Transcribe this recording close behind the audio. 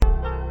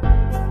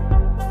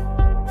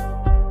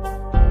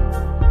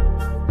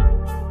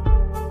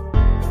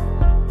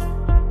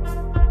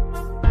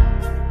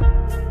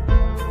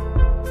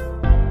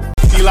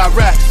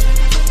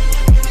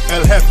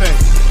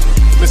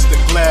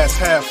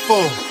half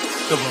full,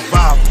 the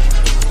revival.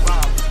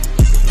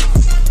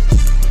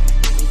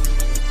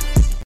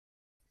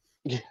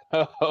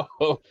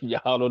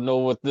 Y'all don't know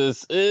what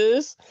this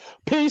is.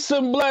 Peace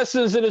and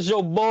blessings. It is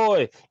your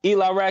boy,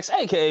 Eli Rax,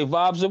 aka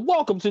Vibes, and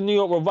welcome to New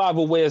York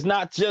Revival, where it's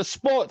not just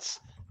sports,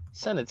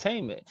 it's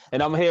entertainment.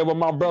 And I'm here with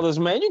my brothers,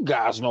 man. You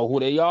guys know who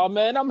they are,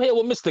 man. I'm here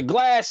with Mr.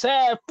 Glass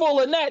Half Full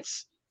of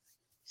Nets,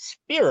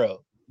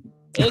 Spiro,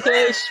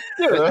 aka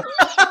Spiro.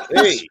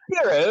 Hey,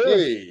 Spiro.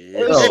 hey.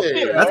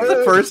 That's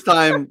the first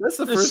time. That's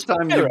the first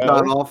time you've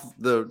gone off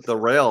the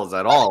rails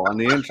at all on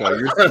the intro.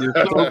 You're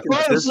so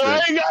consistent.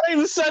 I ain't got to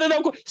even set it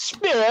up.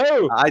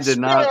 Spiro. I did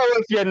not. Spiro,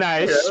 if you're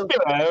nice.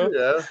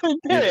 Yeah.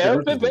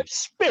 Spiro.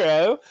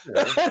 Spiro.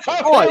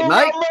 All right,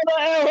 mate.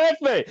 El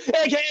Jefe,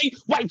 aka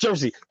White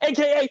Jersey,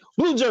 aka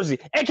Blue Jersey,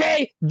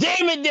 aka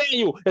Damon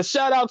Daniel. And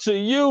shout out to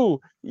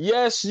you.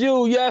 Yes,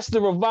 you. Yes,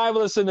 the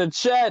revivalists in the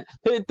chat.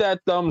 Hit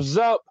that thumbs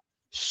up.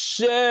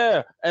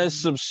 Share and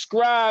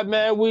subscribe,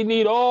 man. We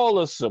need all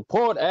the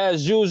support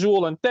as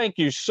usual, and thank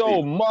you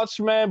so much,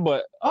 man.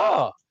 But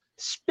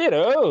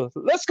Spiro,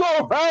 let's go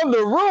around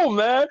the room,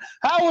 man.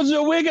 How was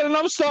your weekend? And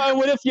I'm starting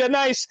with, if you're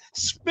nice,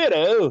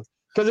 Spiro,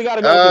 because you got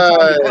to go with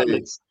the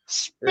Tommy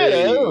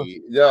Spiro. Hey,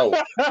 yo,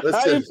 listen,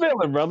 how you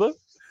feeling, brother?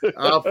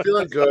 I'm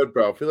feeling good,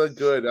 bro. Feeling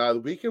good.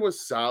 The weekend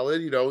was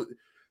solid. You know,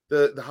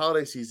 the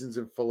holiday season's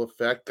in full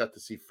effect. Got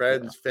to see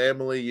friends,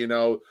 family. You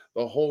know,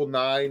 the whole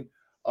nine.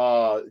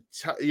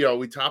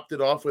 We topped it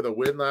off with a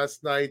win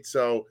last night,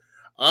 so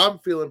I'm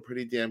feeling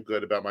pretty damn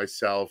good about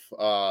myself.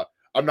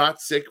 I'm not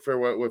sick for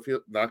what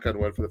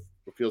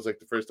feels like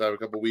the first time in a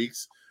couple of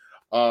weeks.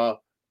 The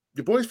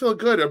boys feel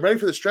good. I'm ready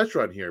for the stretch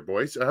run here,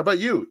 boys. How about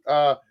you,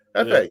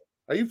 Efe?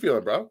 How you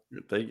feeling, bro?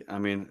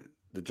 The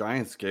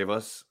Giants gave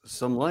us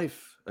some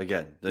life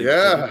again. They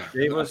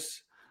gave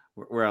us.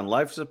 We're on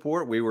life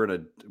support. We were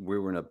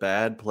in a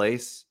bad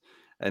place,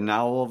 and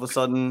now all of a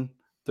sudden,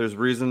 there's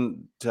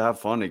reason to have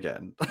fun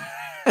again.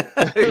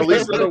 At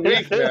least in a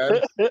week,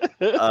 man.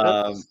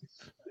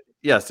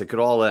 Yes, it could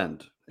all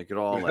end. It could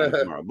all end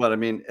tomorrow. But I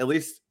mean, at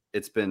least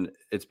it's been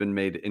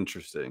made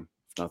interesting,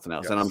 if nothing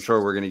else. Yes. And I'm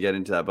sure we're going to get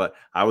into that. But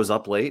I was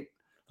up late,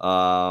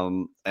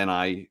 and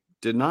I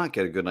did not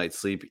get a good night's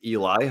sleep.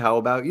 Eli, how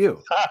about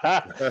you?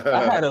 I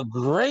had a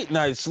great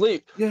night's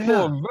sleep for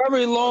a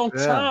very long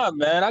time,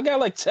 man. I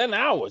got like 10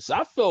 hours.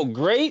 I feel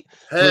great,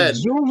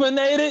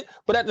 rejuvenated,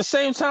 but at the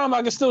same time,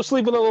 I can still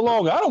sleep a little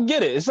longer. I don't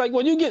get it. It's like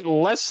when you get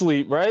less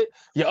sleep, right?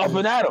 You're up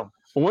and at 'em.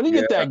 But when you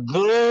get that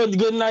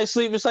good night's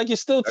sleep, it's like you're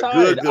still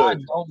tired. Good. I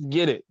don't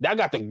get it. I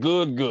got the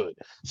good.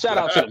 Shout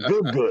out to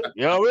the good.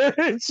 You know what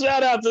I mean?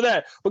 Shout out to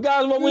that. But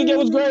guys, my weekend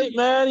was great,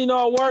 man. You know,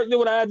 I worked, did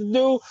what I had to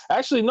do.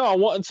 Actually, no, I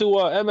went to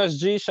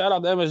MSG. Shout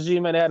out to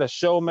MSG, man. They had a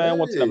show, man.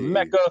 Went to the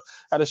Mecca.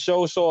 Had a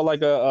show, saw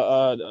like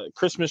a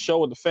Christmas show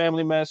with the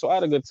family, man. So I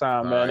had a good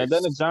time, man. And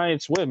then the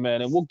Giants win,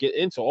 man. And we'll get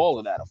into all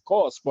of that, of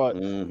course. But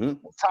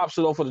tops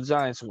it off for the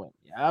Giants win.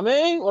 You know what I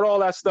mean? With all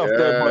that stuff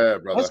there.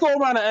 But let's go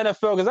around the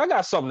NFL, because I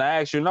got something to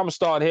ask you. And I'm going to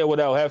start here with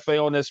El Jefe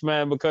on this,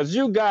 man, because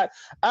you got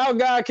our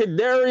guy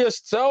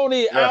Kadarius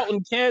Toney out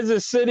in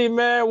Kansas City,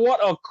 man. What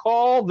a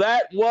call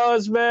that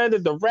was, man.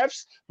 Did the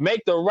refs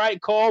make the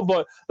right call?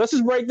 But let's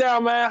just break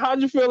down, man.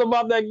 How'd you feel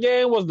about that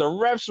game? Was the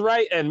refs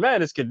right? And,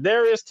 man, it's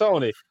Kadarius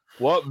Toney.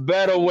 What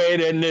better way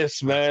than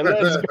this, man?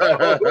 Let's go.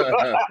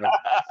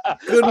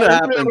 Couldn't have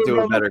happened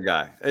to a better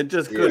guy. It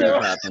just couldn't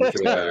have happened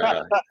to a better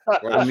guy.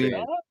 I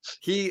mean,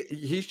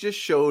 he's just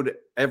showed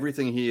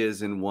everything he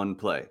is in one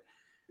play.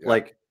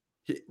 Yeah.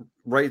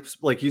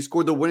 He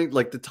scored the winning,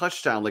 like the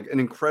touchdown, like an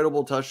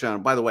incredible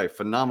touchdown. By the way,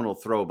 phenomenal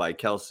throw by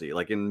Kelsey,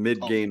 like in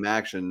mid-game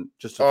action,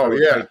 just to throw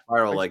a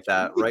spiral like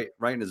that,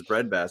 right in his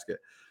breadbasket.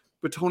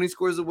 But Toney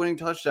scores the winning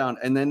touchdown,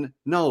 and then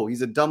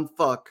he's a dumb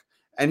fuck.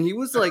 And he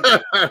was like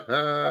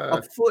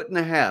a foot and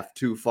a half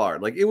too far.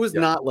 Like it was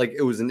not like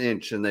it was an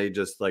inch and they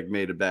just like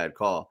made a bad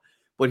call.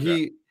 But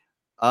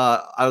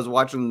I was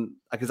watching,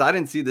 because I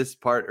didn't see this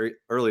part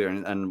earlier.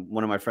 And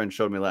one of my friends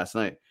showed me last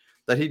night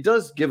that he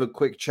does give a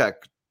quick check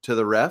to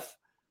the ref,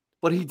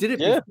 but he did it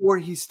before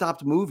he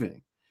stopped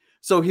moving.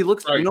 So he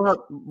looks, you know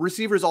how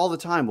receivers all the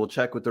time will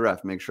check with the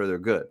ref, make sure they're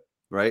good.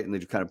 Right. And they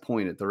just kind of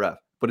point at the ref.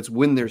 But it's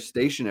when they're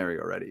stationary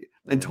already.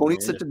 And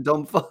Toney's such a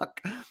dumb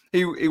fuck.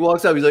 He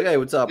walks up. He's like, "Hey,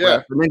 what's up,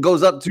 ref?" And then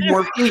goes up 2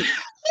 more feet.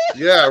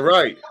 Yeah,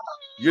 right.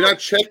 You're not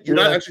checking. You're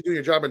not actually doing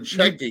your job and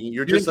checking.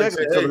 You're just like,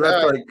 saying, so the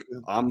ref's like,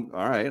 "I'm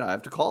all right. I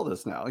have to call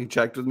this now." He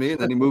checked with me,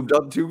 and then he moved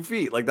up 2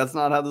 feet. Like that's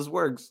not how this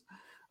works.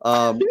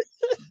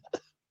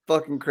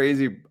 Fucking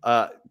crazy.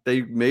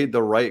 They made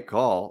the right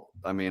call.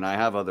 I mean, I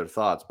have other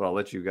thoughts, but I'll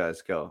let you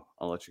guys go.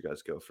 I'll let you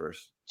guys go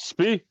first.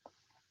 Speak.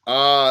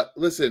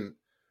 Listen.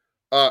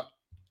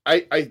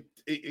 I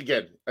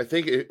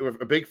think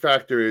a big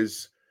factor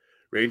is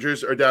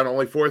Rangers are down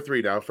only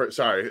 4-3 now.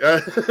 Sorry.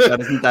 That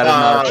is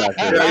not a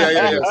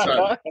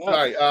factor.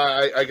 Sorry.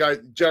 I got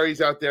Jerry's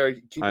out there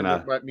keeping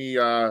me.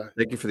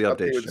 Thank you for the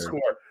update. With the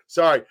score.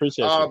 Sorry.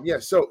 Appreciate you. Yeah.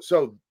 So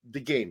the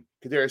game,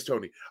 Kadarius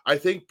Toney. I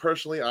think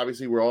personally,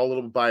 obviously, we're all a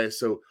little biased.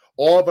 So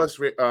all of us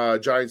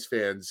Giants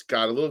fans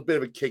got a little bit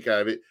of a kick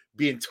out of it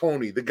being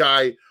Tony, the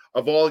guy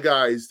of all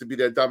guys to be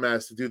that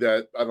dumbass to do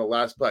that on the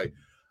last play.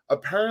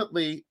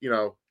 Apparently,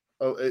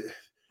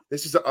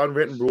 this is an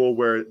unwritten rule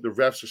where the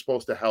refs are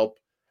supposed to help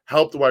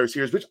the wide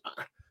receivers, which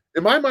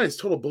in my mind is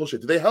total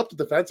bullshit. Do they help the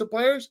defensive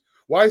players?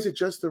 Why is it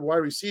just the wide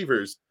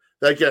receivers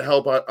that get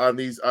help on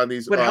these?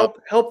 But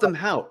help them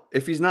how?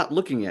 If he's not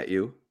looking at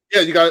you.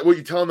 Yeah, you got what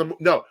you're telling them.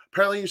 No,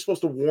 apparently you're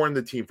supposed to warn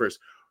the team first.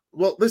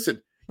 Well,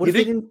 listen, what if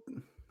didn't?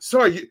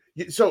 Sorry,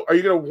 so are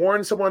you going to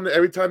warn someone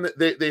every time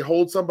that they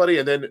hold somebody,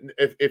 and then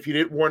if you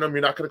didn't warn them,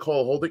 you're not going to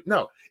call a holding?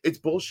 No, it's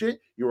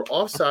bullshit. You were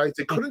offsides.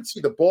 They couldn't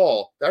see the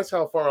ball. That's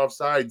how far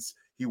offsides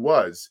he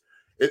was.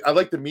 I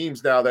like the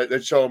memes now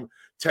that show him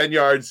 10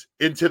 yards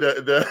into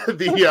the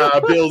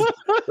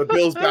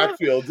Bills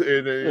backfield.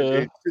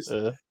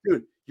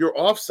 Dude, you're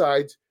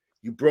offsides.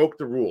 You broke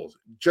the rules.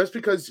 Just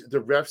because the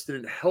refs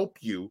didn't help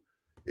you,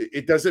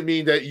 it doesn't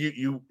mean that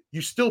you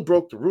still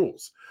broke the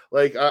rules.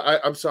 Like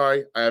I'm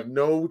sorry, I have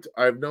no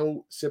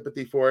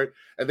sympathy for it.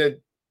 And then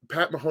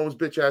Pat Mahomes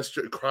bitch ass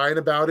crying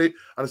about it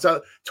on the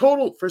side.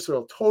 First of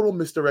all, total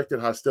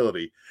misdirected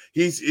hostility.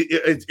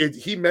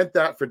 He meant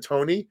that for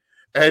Tony,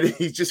 and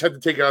he just had to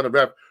take it on the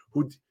ref.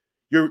 Who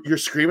you're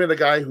screaming at a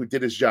guy who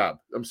did his job.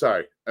 I'm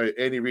sorry,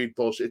 Andy Reid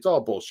bullshit. It's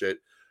all bullshit.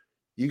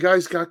 You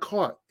guys got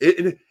caught.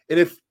 And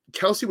if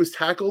Kelsey was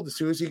tackled as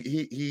soon as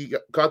he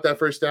got that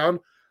first down,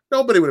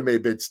 nobody would have made a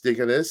big stink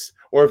of this.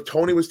 Or if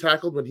Tony was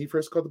tackled when he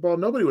first caught the ball,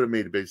 nobody would have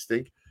made a big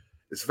stink.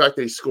 It's the fact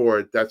that he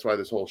scored. That's why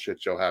this whole shit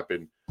show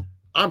happened.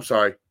 I'm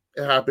sorry.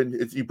 It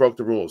happened. He broke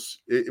the rules.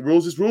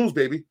 Rules is rules,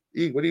 baby.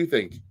 What do you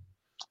think?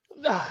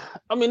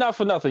 I mean, not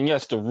for nothing.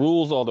 Yes, the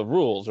rules are the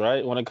rules,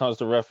 right? When it comes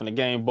to ref in the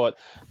game. But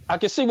I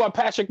can see why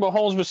Patrick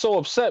Mahomes was so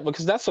upset,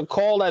 because that's a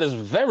call that is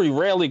very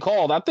rarely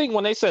called. I think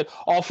when they said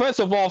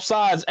offensive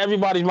offsides,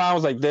 everybody's mind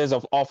was like, there's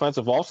an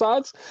offensive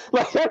offsides?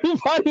 Like,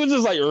 everybody was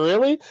just like,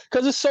 really?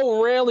 Because it's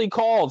so rarely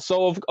called.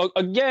 So,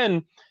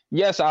 again,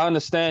 yes, I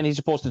understand he's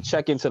supposed to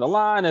check into the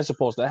line. They're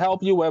supposed to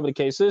help you, whatever the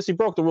case is. He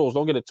broke the rules.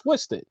 Don't get it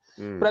twisted.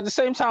 But at the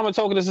same time, I'm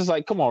talking, this is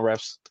like, come on,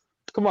 refs.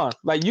 Come on,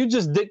 like, you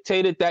just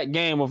dictated that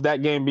game of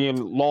that game being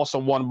lost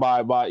and won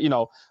by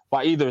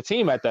either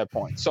team at that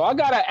point. So I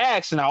gotta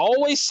ask, and I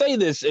always say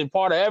this in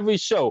part of every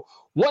show: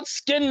 what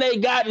skin they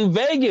got in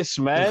Vegas,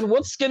 man?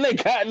 What skin they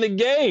got in the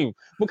game?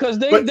 Because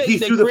they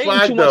created too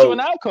much of an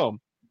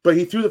outcome. But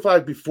he threw the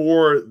flag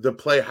before the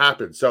play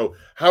happened. So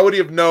how would he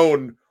have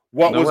known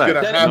what was going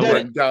to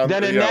happen down there?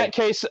 Then in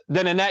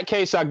that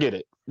case, I get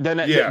it. That's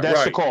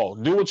right. The call.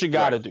 Do what you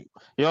got to do.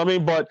 You know what I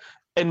mean? But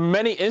in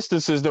many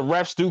instances, the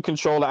refs do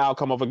control the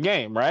outcome of a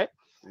game, right?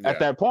 Yeah. At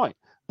that point.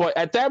 But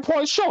at that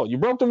point, sure, you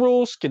broke the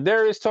rules.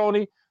 Kadarius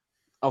Toney,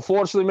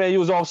 unfortunately, man, you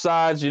was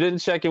offsides. You didn't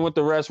check in with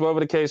the refs, whatever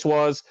the case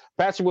was.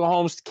 Patrick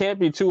Mahomes can't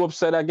be too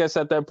upset, I guess,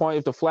 at that point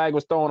if the flag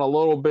was thrown a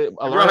little bit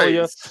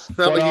earlier. It's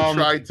not like he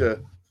tried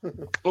to.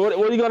 What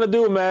are you gonna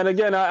do, man?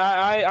 Again,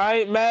 I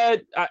ain't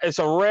mad. It's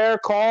a rare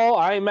call.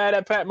 I ain't mad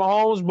at Pat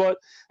Mahomes, but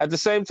at the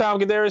same time,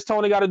 Kadarius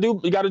Toney got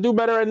to do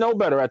better and know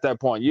better at that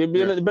point. You've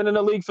been in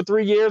the league for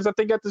 3 years, I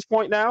think, at this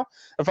point now,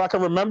 if I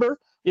can remember.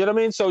 You know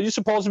what I mean? So you're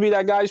supposed to be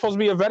that guy. You're supposed to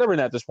be a veteran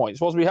at this point. You're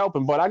supposed to be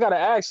helping. But I gotta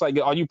ask, like,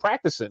 are you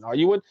practicing? Are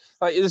you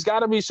like? There's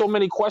got to be so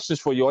many questions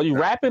for you. Are you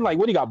rapping? Like,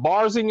 what do you got?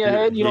 Bars in your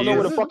head? You don't know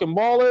where the fucking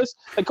ball is?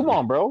 Like, come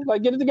on, bro.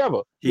 Like, get it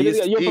together.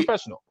 You're a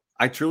professional.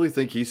 I truly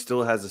think he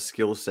still has a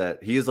skill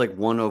set. He is like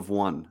one of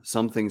one.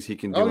 Some things he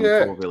can do.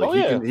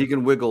 He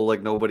can wiggle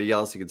like nobody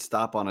else. He can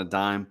stop on a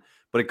dime,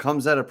 but it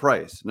comes at a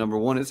price. Number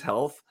one is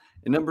health,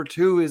 and number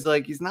two is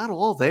like he's not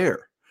all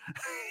there.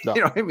 No.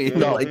 You know what I mean?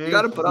 No. Like, you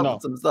got to put up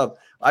with some stuff.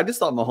 I just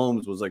thought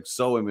Mahomes was like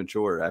so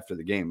immature after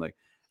the game. Like,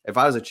 if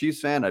I was a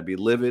Chiefs fan, I'd be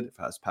livid. If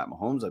I was Pat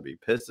Mahomes, I'd be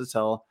pissed as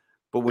hell.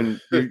 But when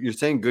you're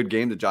saying good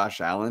game to Josh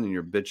Allen and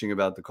you're bitching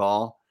about the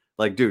call,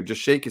 like, dude,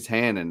 just shake his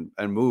hand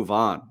and move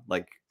on.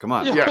 Like, come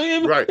on.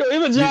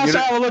 Even Josh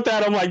Allen looked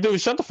at him like,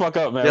 dude, shut the fuck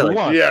up, man.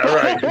 Right.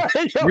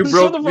 You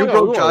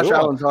broke Josh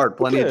Allen's heart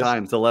plenty of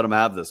times to let him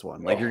have this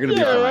one. Like, you're going to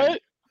be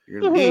fine.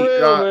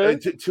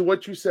 Right? To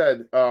what you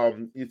said,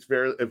 it's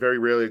very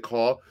rarely a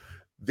call.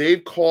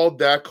 They've called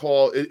that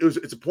call.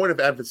 It's a point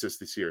of emphasis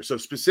this year. So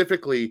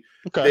specifically,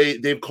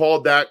 they've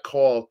called that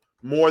call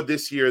more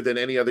this year than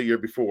any other year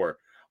before.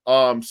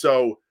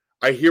 So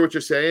I hear what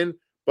you're saying.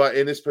 But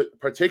in this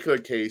particular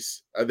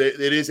case, it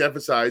is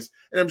emphasized,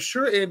 and I'm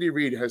sure Andy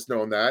Reid has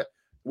known that.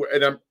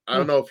 And I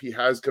don't know if he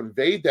has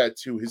conveyed that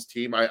to his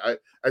team. I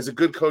as a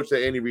good coach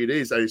that Andy Reid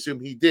is, I assume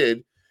he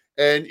did.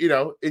 And he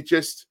didn't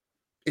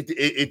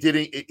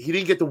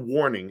get the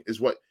warning, is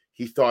what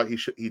he thought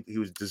he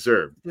was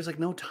deserved. There's like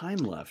no time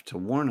left to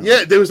warn him.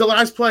 Yeah, there was the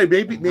last play.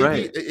 Maybe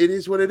it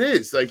is what it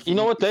is. Like, you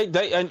know what, they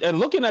and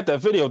looking at that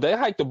video, they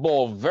hiked the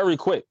ball very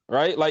quick,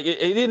 right? Like, it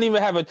didn't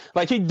even have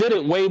he did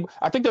it way.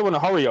 I think they were in a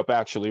hurry up,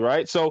 actually,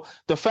 right? So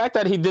the fact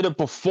that he did it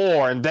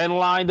before and then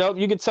lined up,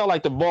 you could tell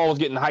like the ball was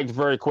getting hiked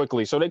very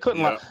quickly, so they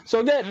couldn't. So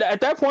at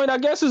that point, I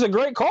guess is a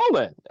great call.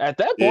 Then at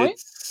that point,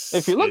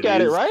 if you look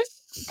at it, right?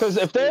 Because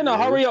if they're in a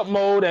hurry up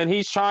mode and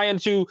he's trying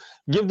to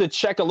give the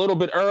check a little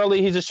bit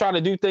early, he's just trying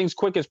to do things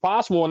quick as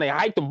possible, and they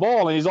hike the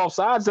ball and he's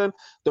offsides, then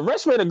the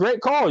refs made a great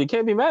call. You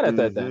can't be mad at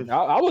that then.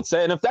 I would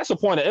say, and if that's a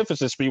point of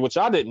emphasis for you, which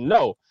I didn't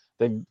know,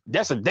 then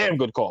that's a damn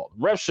good call.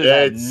 Refs should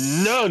have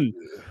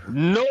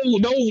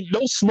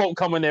no smoke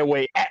coming their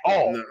way at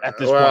all at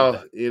this point.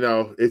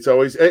 Well, it's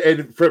always,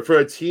 and for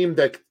a team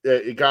that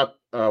it got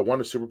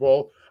won a Super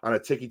Bowl on a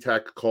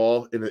ticky-tack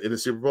call in the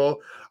Super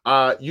Bowl,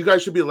 you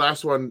guys should be the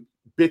last one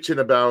bitching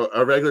about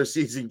a regular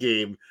season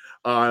game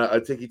on a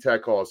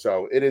ticky-tack call.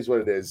 So it is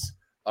what it is.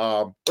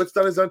 What's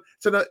done is done.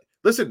 So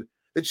listen,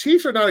 the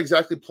Chiefs are not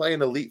exactly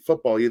playing elite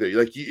football either.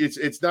 Like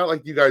it's not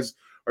like you guys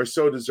are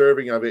so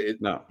deserving of it.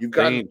 You've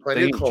gotten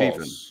plenty of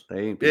calls.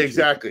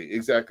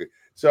 Exactly.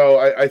 So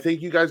I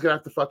think you guys gonna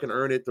have to fucking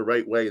earn it the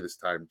right way this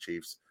time,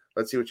 Chiefs.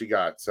 Let's see what you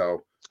got.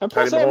 So. And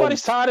plus,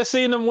 everybody's tired of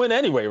seeing them win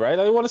anyway, right?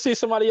 I want to see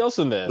somebody else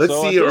in there. Let's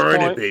see you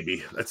earn it,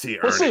 baby. Let's see you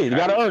earn it. Let's see. You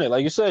got to earn it.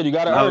 Like you said, you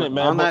got to earn it,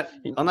 man.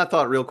 On that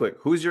thought, real quick,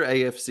 who's your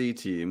AFC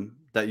team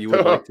that you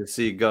would like to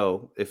see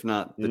go, if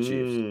not the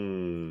Chiefs?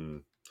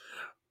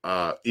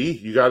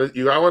 You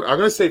got one. I'm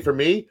gonna say for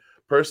me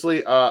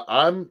personally,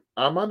 I'm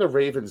on the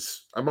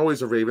Ravens. I'm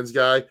always a Ravens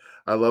guy.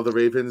 I love the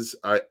Ravens.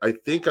 I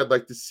think I'd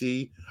like to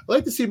see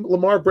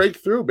Lamar break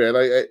through, man.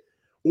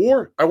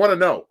 I want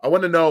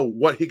to know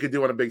what he could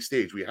do on a big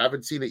stage. We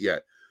haven't seen it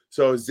yet.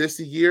 So is this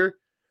the year?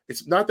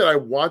 It's not that I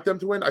want them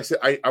to win. I said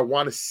I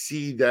want to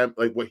see them,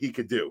 like what he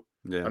could do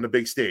on the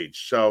big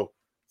stage. So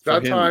it's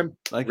about time.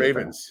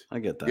 Ravens. I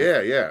get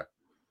that. Yeah.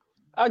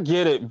 I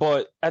get it,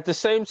 but at the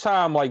same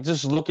time, like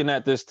just looking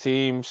at this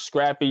team,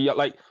 scrappy,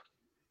 like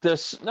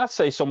there's not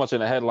say so much in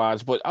the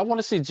headlines, but I want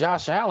to see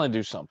Josh Allen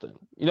do something.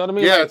 You know what I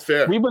mean? Yeah, like, it's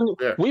fair.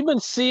 We've been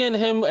seeing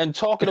him and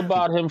talking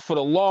about him for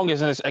the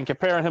longest, and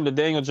comparing him to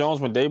Daniel Jones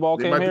when Dayball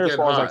came here as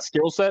far as like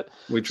skill set.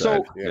 We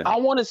tried. So I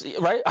want to see,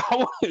 right?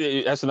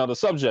 That's another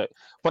subject,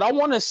 but I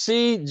want to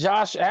see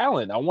Josh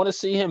Allen. I want to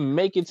see him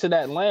make it to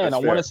that land. I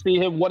want to see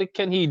him. What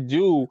can he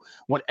do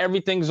when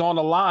everything's on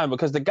the line?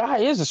 Because the guy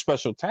is a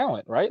special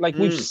talent, right? Like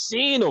we've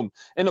seen him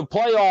in the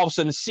playoffs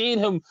and seen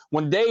him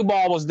when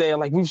Dayball was there.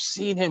 Like we've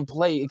seen him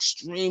play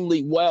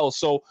extremely well.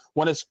 So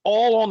when it's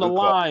all on the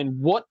line,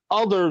 what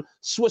other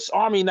Swiss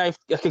Army knife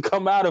could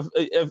come out of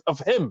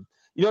him?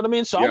 You know what I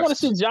mean? So I want to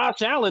see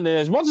Josh Allen there.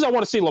 As much as I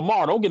want to see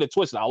Lamar, don't get it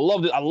twisted. I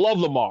love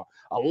Lamar.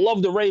 I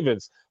love the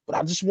Ravens, but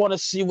I just want to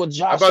see what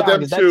Josh Allen,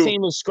 because that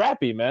team is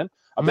scrappy, man.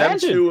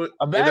 Imagine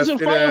fighting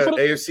for the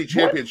AFC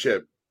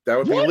Championship. That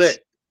would be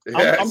lit.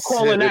 Yes. I'm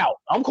calling out.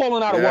 I'm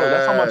calling out of work.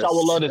 That's how much I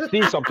would love to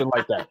see something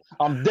like that.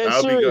 I'm dead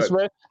serious,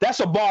 man. That's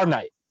a bar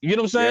night. You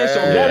know what I'm saying?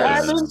 So if that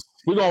happens,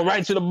 we're going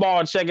right to the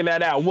bar and checking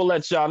that out. We'll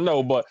let y'all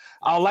know, but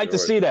I'd like to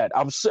see that.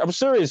 I'm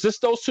serious.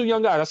 Just those two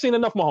young guys. I've seen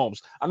enough Mahomes.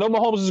 I know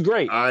Mahomes is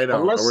great. I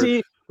know.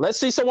 But let's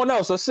see someone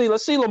else. Let's see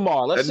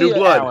Lamar. Let's see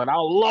Allen. I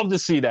would love to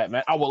see that,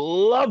 man. I would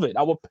love it.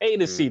 I would pay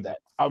to see that.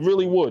 I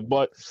really would.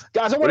 But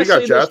guys, I want to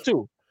say this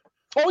too.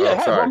 Oh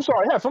yeah, I'm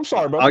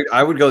sorry, bro.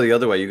 I would go the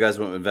other way. You guys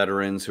went with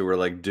veterans who were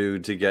like due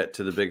to get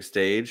to the big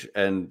stage,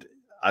 and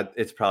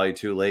it's probably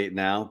too late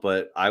now,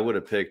 but I would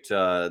have picked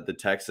the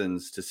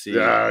Texans to see.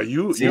 Yeah,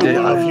 you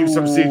love you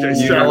some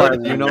CJ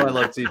Stroud. You know I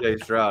love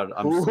CJ Stroud.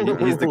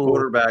 He's the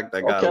quarterback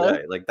that got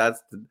away. Like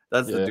that's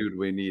the dude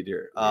we need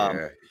here.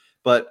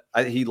 But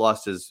he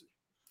lost his.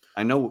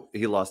 I know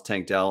he lost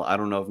Tank Dell. I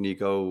don't know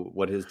if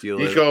what his deal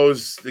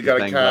is. They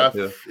got a calf.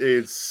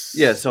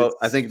 So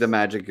I think the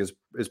magic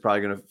is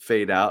probably going to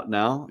fade out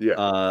now.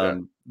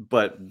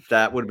 But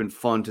that would have been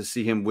fun to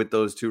see him with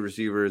those two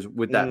receivers,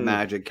 with that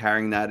magic,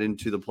 carrying that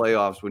into the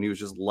playoffs when he was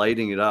just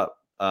lighting it up.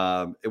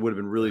 It would have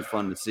been really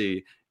fun to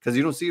see, because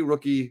you don't see a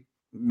rookie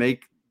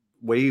make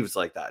waves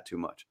like that too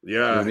much. Yeah, you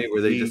know what I mean?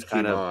 Where they just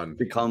kind of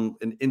become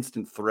an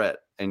instant threat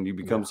and you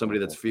become somebody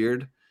that's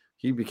feared.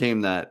 He became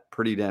that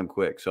pretty damn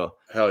quick. So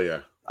hell yeah.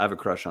 I have a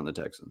crush on the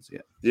Texans.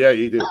 Yeah,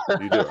 you do.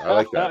 I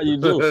like that. You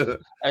do.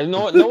 And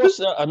know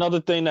what's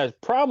another thing that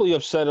probably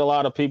upset a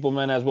lot of people,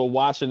 man, as we're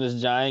watching this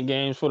Giant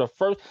games for the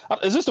first.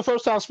 Is this the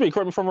first time I speak?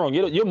 Correct me if I'm wrong.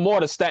 You're more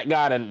the stat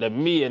guy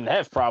than me and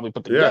Hef probably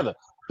put together.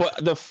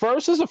 But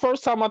this is the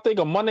first time I think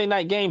a Monday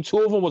night game, two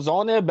of them was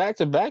on there back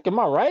to back. Am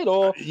I right?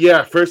 Or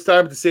first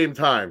time at the same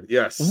time.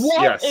 Yes.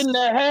 What in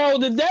the hell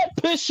did that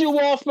piss you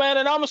off, man?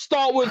 And I'm gonna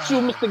start with you,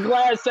 Mr.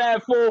 Glass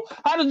Half Full.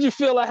 How did you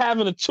feel like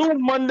having the two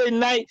Monday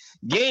night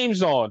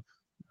games on?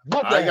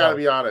 I gotta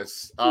be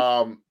honest.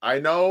 I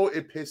know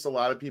it pissed a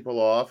lot of people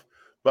off,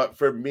 but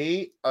for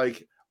me,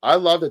 like, I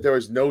love that there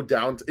was no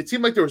it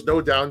seemed like there was no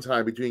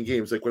downtime between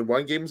games. Like when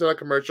one game was on a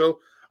commercial,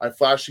 I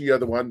flashed the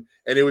other one,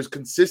 and it was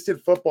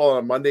consistent football on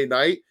a Monday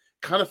night.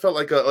 Kind of felt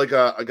like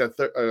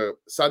a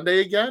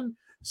Sunday again.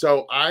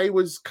 So I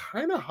was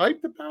kind of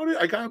hyped about it.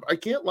 I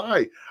can't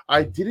lie,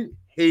 I didn't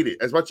hate it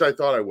as much as I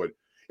thought I would.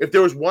 If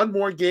there was one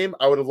more game,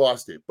 I would have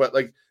lost it. But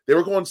like they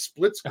were going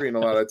split screen a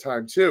lot of the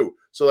time too.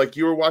 So like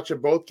you were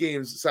watching both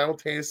games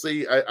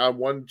simultaneously on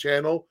one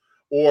channel,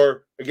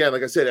 or again,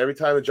 like I said, every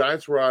time the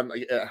Giants were on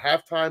at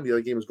halftime, the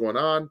other game was going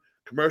on,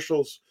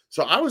 commercials.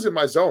 So I was in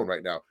my zone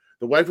right now.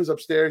 The wife was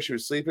upstairs; she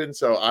was sleeping,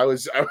 so I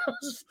was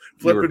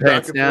flipping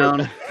back and down.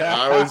 forth.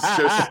 I was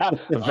just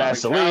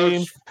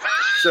Vaseline.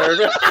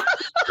 Serving.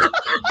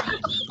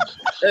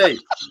 Hey,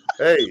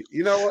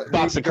 you know what?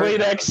 Box of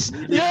Kleenex.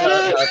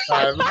 Yeah,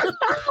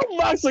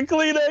 box of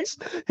Kleenex.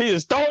 He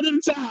is throwing in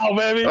the towel,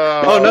 baby.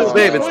 Oh no,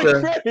 babe!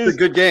 It's a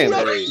good game.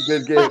 It's a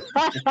good game.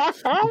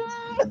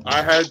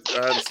 I had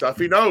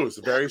stuffy nose,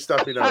 very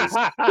stuffy nose.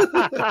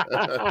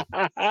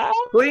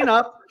 Clean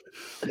up.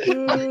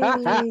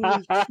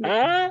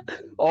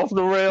 Off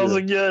the rails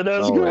again.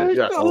 That's great.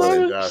 Yes, I love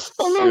it.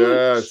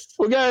 yes.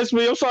 Well, guys,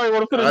 I'm sorry. I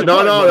want to finish.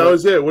 No, that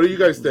was it. What do you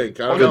guys think?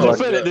 Did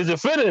you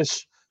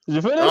finish? Did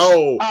you finish?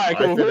 Oh, all right,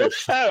 cool. I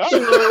finished.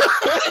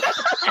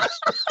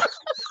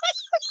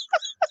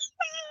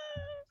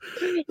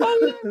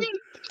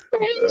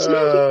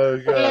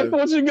 Oh, God.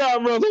 What you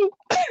got, brother?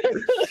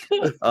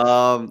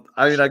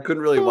 I mean, I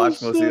couldn't really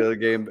watch most of the other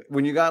game. But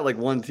when you got like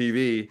one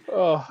TV,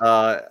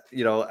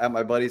 at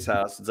my buddy's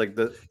house, it's like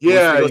the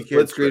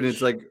split screen.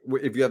 It's like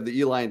if you have the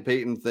Eli and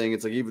Peyton thing,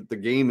 it's like even the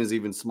game is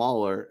even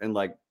smaller. And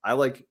like I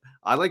like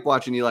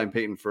watching Eli and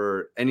Peyton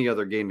for any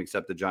other game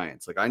except the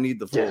Giants. Like I need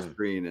the full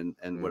screen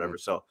and whatever.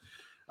 So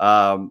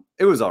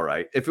it was all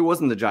right. If it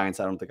wasn't the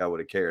Giants, I don't think I would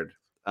have cared.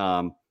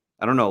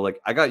 I don't know. Like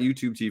I got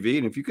YouTube TV,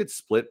 and if you could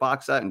split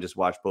box that and just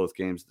watch both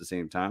games at the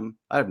same time,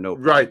 I have no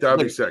problem. Right. That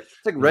would be sick.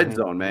 It's like Red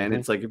Zone, man.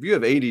 It's like if you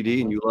have ADD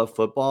and you love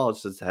football,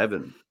 it's just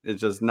heaven.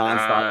 It's just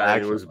nonstop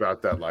action. It was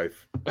about that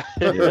life.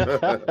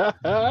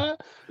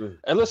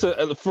 And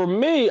listen, for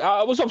me,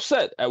 I was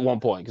upset at one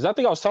point because I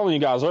think I was telling you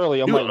guys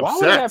earlier. I'm like, why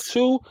do they have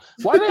two?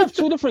 Why do they have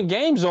two different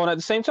games on at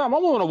the same time? I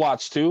want to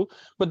watch two,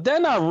 but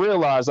then I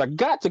realized I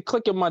got to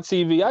click in my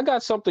TV. I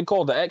got something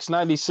called the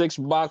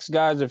X96 box,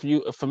 guys. If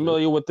you are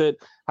familiar with it,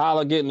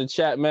 holla, get in the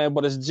chat, man.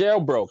 But it's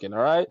jailbroken,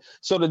 all right?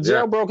 So the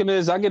jailbroken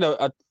is I get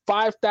a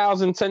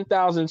 5,000,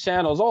 10,000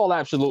 channels, all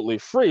absolutely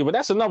free. But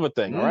that's another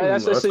thing, all right?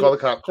 That's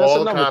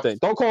another thing.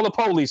 Don't call the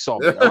police on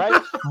me, all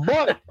right?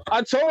 But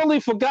I totally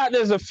forgot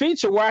there's a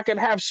feature where I could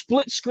have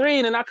split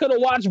screen, and I could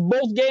have watched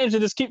both games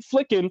and just keep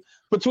flicking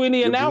between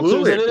the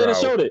announcers, and it didn't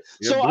show it.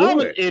 So I'm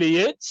an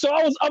idiot. So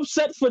I was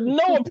upset for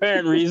no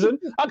apparent reason.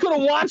 I could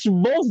have watched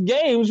both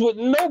games with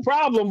no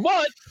problem,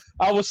 but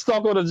I was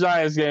stuck on the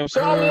Giants game.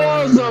 So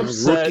I was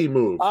upset. Rookie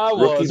move.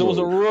 It was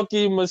a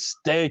rookie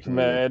mistake,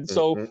 man.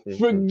 So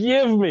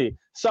forgive me.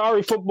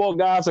 Sorry, football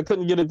guys. I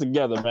couldn't get it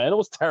together, man. It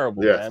was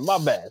terrible, man. My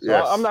bad. So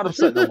I'm not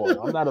upset no more.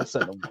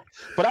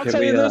 But I'll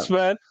tell you this,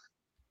 man.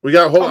 We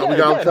got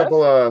a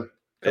couple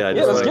I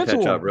just want to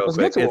catch up real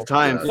quick. It's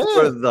time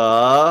for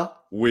the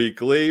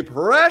weekly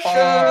pressure.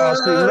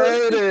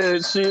 Oh,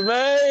 she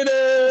made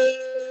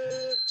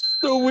it.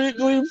 The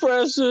weekly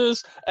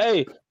pressures.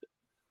 Hey,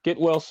 get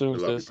well soon,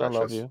 sis. I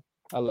love you.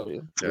 I love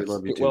you. Yes. We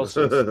love you too. Well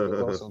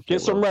soon.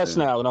 Get some rest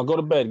now, and I'll go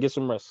to bed. Get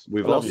some rest.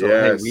 We've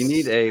also we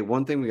need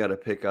one thing we got to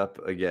pick up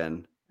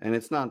again, and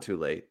it's not too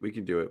late. We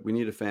can do it. We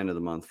need a fan of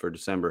the month for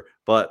December,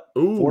 but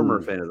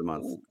former fan of the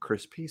month,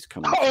 Chris Peace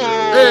coming through.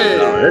 Hey!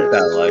 Hit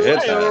that like.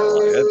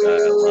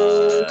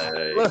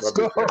 Let's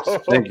go.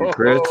 Thank you,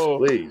 Chris.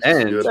 Please.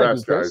 And you're the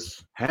best,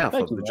 guys. Half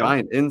of the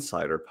Giant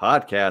Insider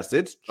podcast.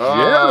 It's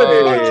Jerry.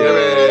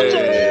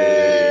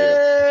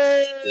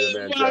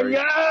 My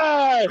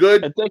God.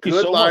 Good. Thank you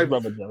so much,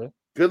 brother Jerry.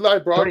 Good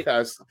live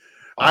broadcast.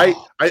 I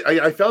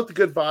felt the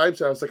good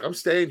vibes. I was like, I'm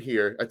staying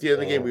here. At the end of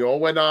the game, we all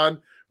went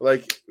on.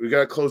 Like, we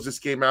gotta close this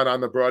game out on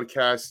the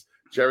broadcast.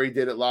 Jerry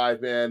did it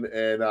live, man,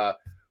 and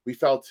we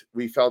felt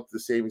the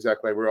same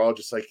exact way. We're all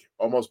just like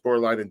almost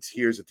borderline in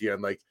tears at the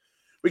end. Like,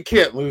 we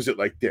can't lose it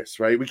like this,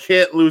 right? We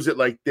can't lose it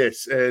like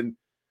this. And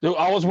dude,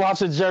 I was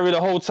watching Jerry the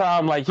whole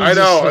time. Like, I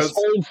know his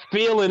whole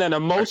feeling and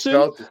emotion.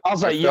 I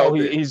was like, yo,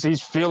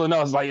 he's feeling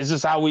us. Like, it's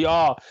just how we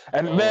are.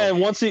 And man,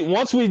 once he's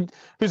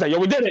like, yo,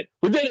 we did it.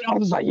 I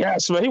was like,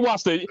 yes, man. He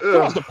watched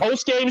the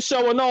post game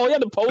show and all. He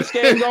had the post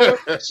game going.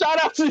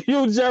 Shout out to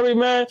you, Jerry,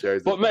 man.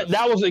 But man,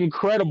 that was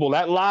incredible.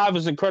 That live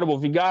is incredible.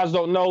 If you guys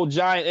don't know,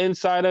 Giant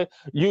Insider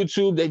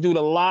YouTube, they do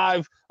the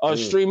live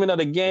streaming of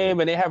the game,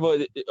 and they have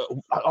a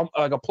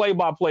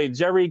play-by-play.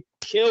 Jerry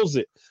kills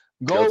it.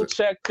 Go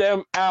check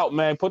them out,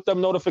 man. Put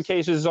them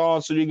notifications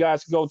on so you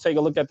guys can go take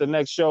a look at the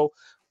next show.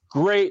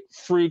 Great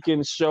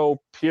freaking show,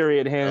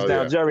 period, hands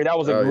down. Jerry, that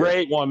was a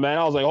great one, man.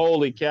 I was like,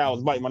 holy cow, I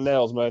was biting my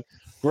nails, man.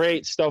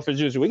 Great stuff as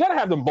usual. We got to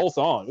have them both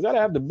on. We got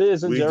to have the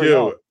Biz and Jerry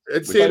on.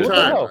 At the same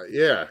time,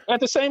 At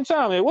the same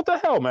time, man. What the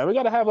hell, man? We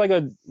got to have like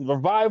a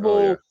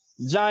revival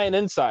Giant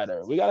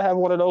Insider. We got to have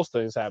one of those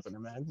things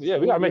happening, man. Yeah,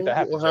 we got to make that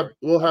happen.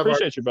 We'll have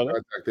appreciate you, brother.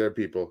 Contact their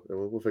people,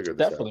 and we'll figure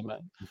this out.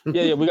 Man.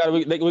 Yeah, we got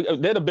to.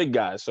 They're the big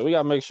guys, so we got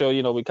to make sure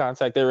we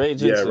contact their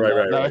agents. Yeah,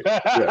 right.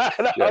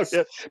 Yes.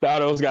 Now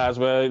those guys,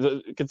 man,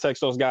 you can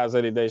text those guys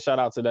any day. Shout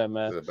out to them,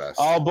 man. They're the best.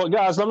 But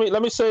guys,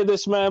 let me say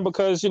this, man,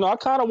 because I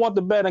kind of want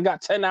the bed and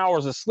got 10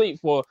 hours of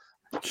sleep for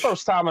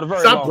First time in a very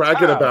Stop long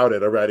bragging time. about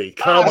it already.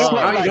 Come on.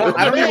 I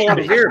don't even want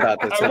to hear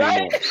about this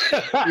anymore.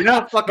 You know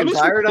how fucking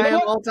tired I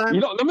am all the time?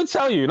 Let me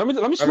tell you. Let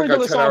me sprinkle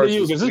this on to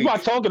you because this is why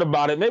talking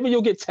about it. Maybe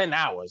you'll get 10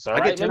 hours. All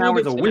right? I get 10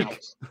 hours a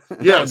week.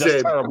 Yeah,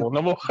 that's terrible.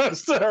 Number one,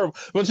 that's terrible.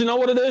 But you know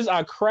what it is?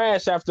 I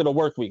crash after the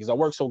work week because I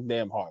work so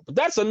damn hard. But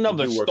that's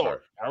another story.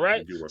 All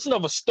right? It's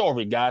another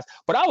story, guys.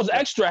 But I was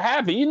extra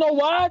happy. You know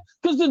why?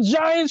 Because the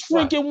Giants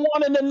freaking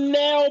won in the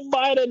nail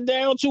biter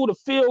down to the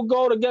field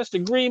goal against the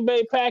Green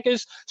Bay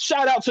Packers.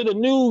 Shout out to the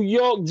New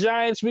York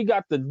Giants. We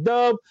got the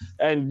dub,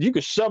 and you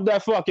can shove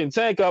that fucking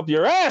tank up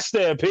your ass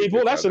there,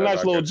 people. That's a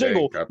nice little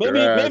jingle. Maybe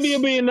it'll be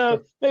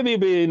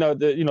in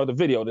the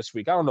video this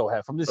week. I don't know,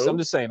 Hef. I'm just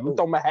saying. I'm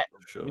throwing my hat.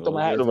 But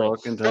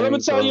let me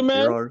tell you,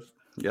 man.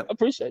 Yep. I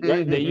appreciate it.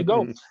 Right? There you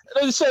go.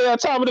 Let's say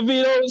Tommy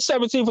DeVito,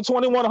 17 for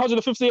 21,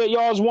 158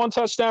 yards, 1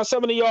 touchdown,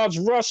 70 yards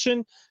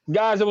rushing.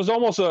 Guys, it was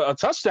almost a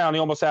touchdown he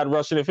almost had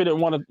rushing if he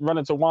didn't want to run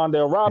into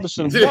Wan'Dale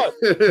Robinson.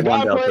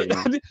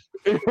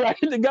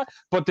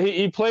 But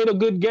he played a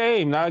good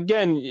game. Now,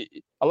 again,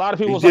 a lot of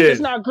people was like,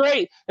 it's not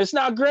great. It's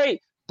not great.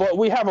 But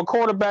we have a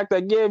quarterback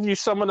that gave you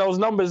some of those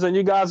numbers, and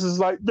you guys is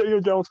like, Daniel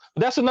Jones.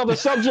 But that's another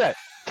subject.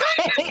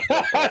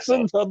 That's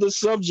another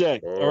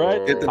subject. All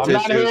right. I'm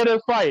not here to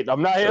fight.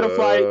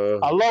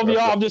 I love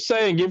y'all. I'm just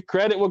saying, give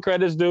credit where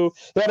credit's due.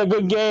 They had a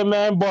good game,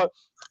 man. But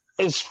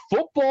is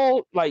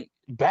football like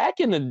back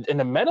in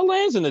the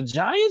Meadowlands and the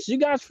Giants? You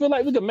guys feel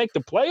like we can make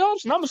the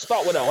playoffs? And I'm gonna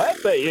start with El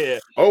Jefe here.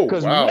 Oh,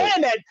 wow.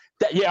 Man, I'm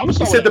gonna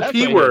start with the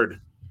P word.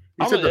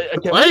 You said the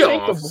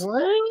playoffs.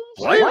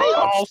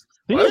 Playoffs.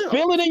 Do you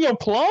feel it in your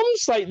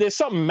plums? Like there's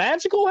something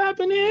magical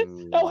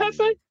happening, El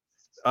Jefe?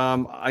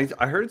 I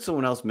heard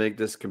someone else make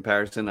this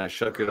comparison. I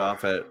shook it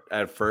off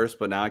at first,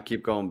 but now I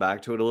keep going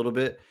back to it a little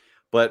bit.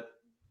 But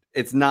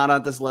it's not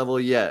at this level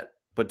yet.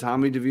 But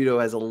Tommy DeVito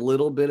has a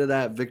little bit of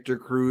that Victor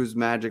Cruz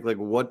magic. Like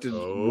what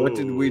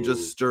did we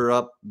just stir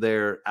up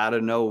there out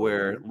of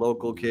nowhere?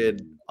 Local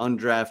kid,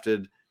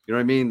 undrafted. You know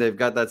what I mean? They've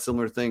got that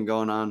similar thing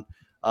going on.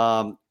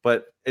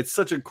 But it's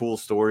such a cool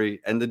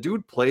story. And the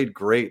dude played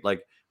great.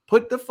 Like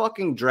put the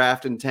fucking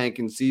draft and tank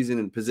and season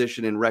and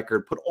position and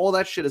record, put all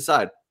that shit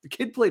aside. The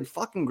kid played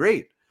fucking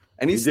great.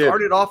 And he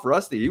started off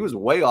rusty. He was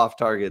way off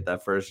target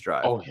that first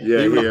drive. Oh,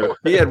 yeah.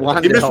 He had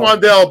Wan'Dale. He missed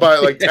Wan'Dale by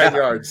like 10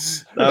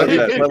 yards. But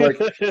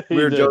like, we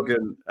were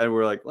joking, and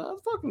we're like, well,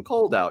 it's fucking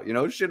cold out. You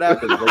know, shit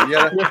happens. Like, you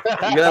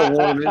gotta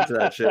warm him into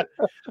that shit.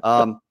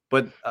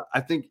 But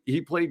I think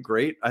he played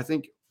great. I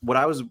think what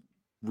I was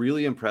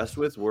really impressed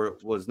with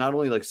was not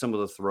only like some of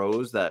the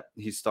throws that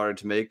he started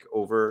to make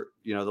over,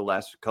 the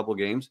last couple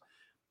games,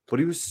 but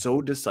he was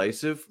so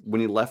decisive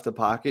when he left the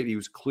pocket. He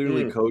was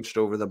clearly coached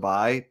over the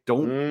bye.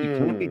 You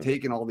can't be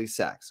taking all these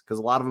sacks because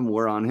a lot of them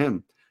were on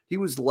him. He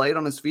was light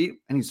on his feet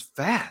and he's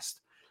fast.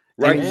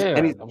 Right.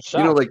 And he's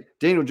like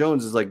Daniel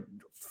Jones is like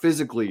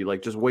physically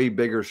like just way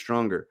bigger,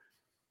 stronger,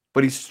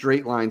 but he's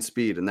straight line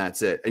speed and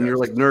that's it. And you're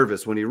like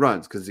nervous when he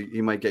runs because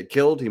he might get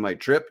killed. He might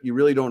trip. You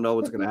really don't know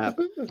what's going to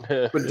happen.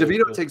 But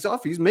DeVito takes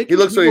off. He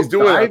looks like he's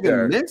doing out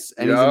there. And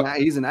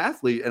he's an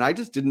athlete. And I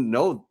just didn't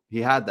know he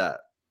had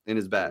that in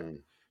his bag.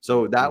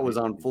 So that was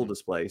on full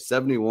display,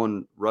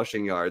 71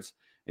 rushing yards,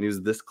 and he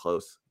was this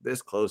close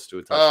to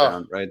a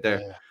touchdown right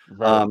there.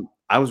 Yeah,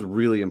 I was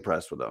really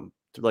impressed with him.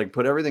 To like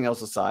put everything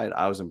else aside,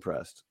 I was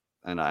impressed,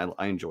 and I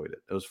enjoyed it.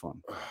 It was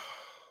fun.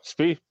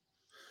 Speed.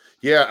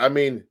 Yeah, I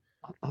mean,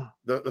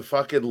 the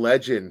fucking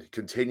legend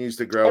continues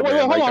to grow. Oh,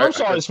 wait, hold on. I'm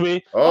sorry,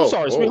 Speed.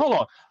 Speed. Hold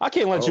on. I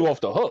can't let you off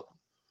the hook.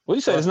 Well,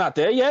 you said it's not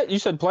there yet. You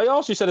said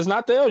playoffs. You said it's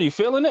not there. Are you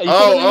feeling it?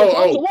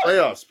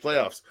 Playoffs.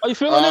 Are you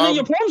feeling it in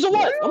your plums or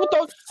what? I'm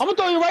gonna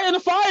throw you right in the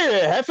fire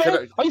here,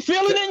 Hefe. Are you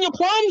feeling it in your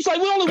plums? Like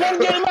we only one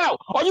game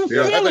out. Are you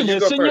feeling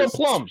this in your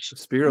plums?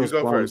 Spiro's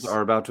plums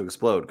are about to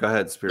explode. Go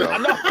ahead, Spiro. Tell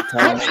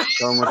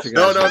him what you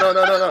got.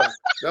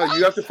 No.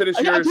 You have to finish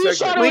your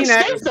segment.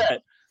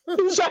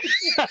 You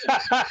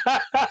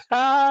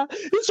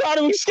trying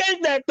to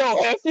escape that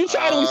though, Hef. You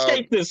trying to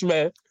escape this,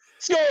 man.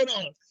 What's going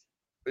on?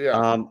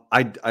 Yeah.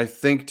 I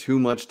think too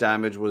much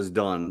damage was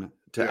done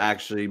to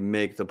actually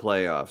make the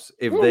playoffs.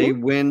 If they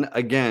win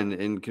again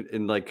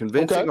in like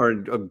convincing or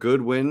a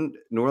good win,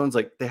 New Orleans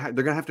they're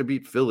gonna have to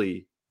beat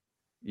Philly,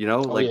 and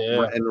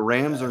the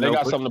Rams are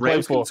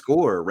Rams can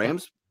score.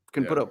 Rams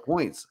can put up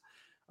points.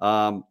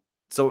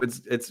 So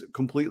it's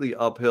completely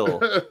uphill,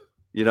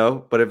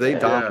 But if they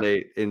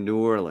dominate in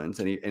New Orleans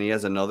and he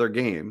has another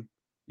game,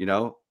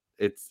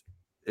 it's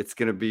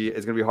gonna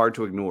be hard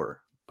to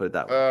ignore. Put it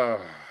that way.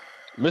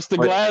 Mr.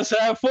 Glass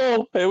half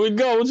full. Here we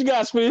go. What you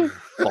got, Speed?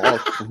 No.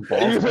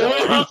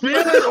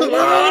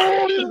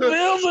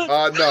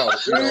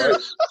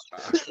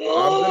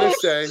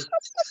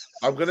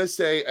 I'm gonna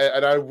say,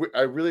 and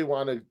I really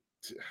want to.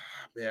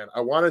 Man,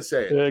 I want to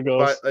say it. There it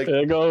goes. But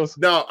there it goes.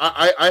 No,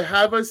 I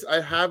have us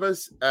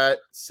at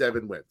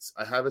 7 wins.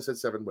 I have us at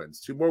 7 wins.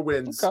 2 more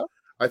wins. Okay.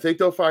 I think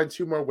they'll find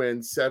 2 more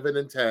wins, 7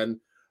 and 10.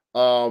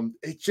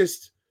 It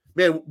just,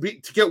 man,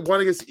 to get one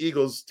against the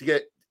Eagles, to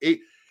get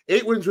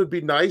 8 wins would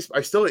be nice.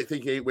 I still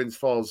think 8 wins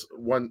falls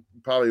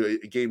probably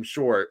a game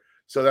short.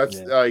 So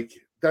that's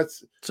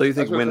that's so you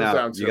think win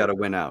out. You got to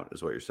win out,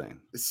 is what you're saying.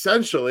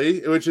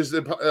 Essentially, which is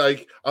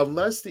like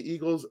unless the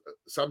Eagles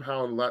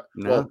somehow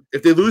well,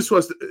 if they lose to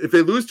us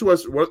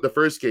the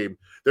first game,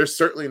 they're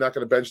certainly not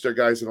going to bench their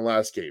guys in the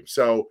last game.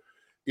 So,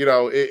 you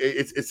know,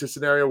 it's a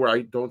scenario where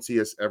I don't see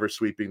us ever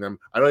sweeping them.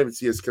 I don't even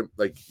see us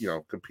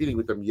competing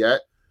with them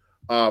yet.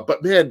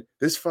 But man,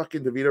 this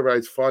fucking DeVito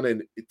ride's fun,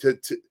 and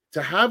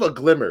to have a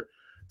glimmer,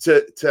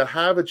 to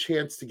have a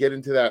chance to get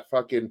into that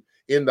fucking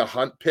in the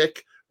hunt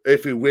pick.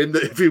 If we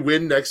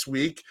win next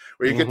week,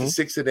 where you get to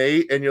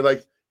 6-8, and you're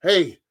like,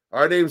 hey,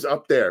 our name's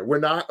up there. We're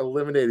not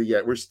eliminated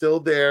yet. We're still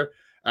there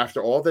after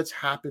all that's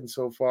happened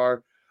so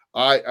far.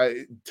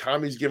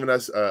 Tommy's given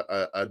us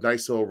a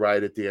nice little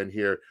ride at the end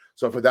here.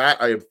 So for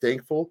that, I am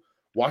thankful.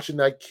 Watching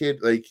that kid,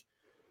 like,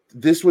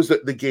 this was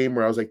the game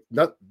where I was like,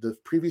 not the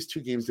previous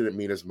two games didn't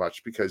mean as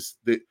much because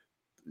you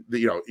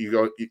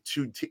go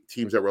two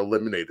teams that were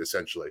eliminated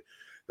essentially.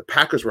 The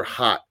Packers were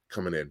hot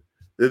coming in.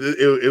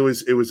 It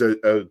was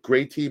a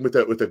great team with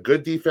a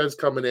good defense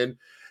coming in,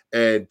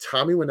 and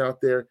Tommy went out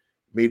there,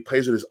 made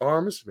plays with his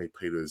arms, made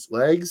plays with his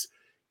legs,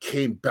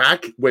 came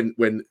back when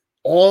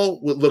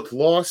all looked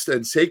lost,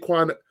 and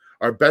Saquon,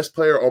 our best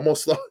player,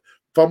 almost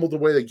fumbled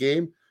away the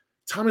game.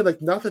 Tommy,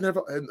 like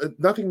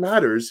nothing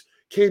matters,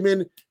 came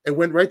in and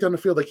went right down the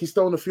field like he's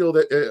throwing the field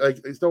like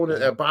he's throwing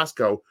it at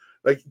Bosco,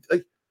 like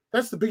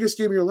that's the biggest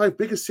game of your life,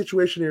 biggest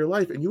situation in your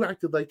life, and you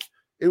acted like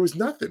it was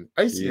nothing.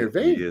 Ice in your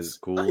veins. He is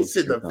cool. Ice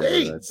in the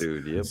veins.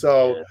 Dude, yep.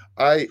 So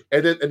and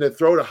then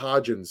throw to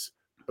Hodgins.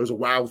 It was a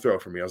wow throw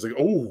for me. I was like,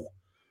 oh,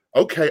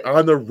 okay.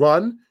 On the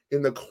run,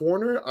 in the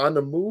corner, on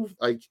the move.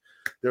 Like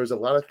there was a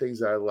lot of things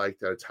that I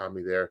liked out of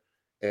Tommy there.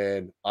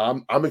 And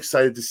I'm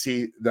excited to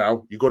see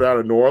now you go down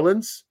to New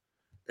Orleans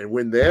and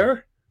win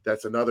there.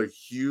 That's another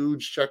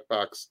huge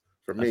checkbox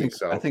for me.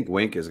 I think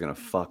Wink is gonna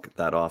fuck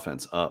that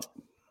offense up.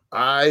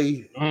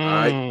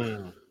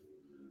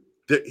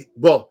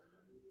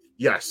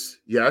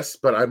 Yes,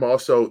 but I'm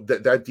also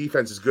that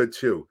defense is good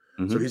too.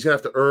 So he's gonna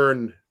have to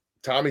earn.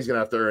 Tommy's gonna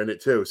have to earn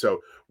it too. So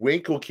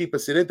Wink will keep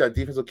us in it. That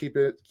defense will keep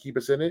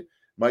us in it.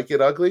 Might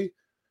get ugly,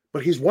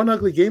 but he's won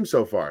ugly games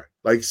so far.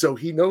 Like so,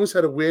 he knows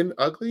how to win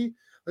ugly.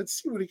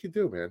 Let's see what he can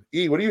do, man.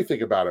 E, what do you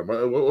think about him?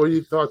 What are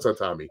your thoughts on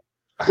Tommy?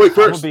 Wait,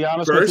 first, be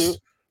honest with you.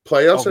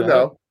 Playoffs or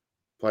no?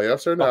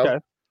 Playoffs or no?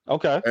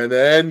 Okay. And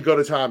then go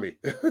to Tommy.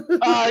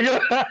 All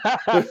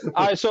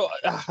right. So,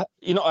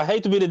 I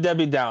hate to be the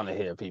Debbie Downer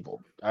here,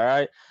 people. All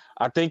right.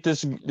 I think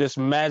this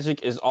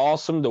magic is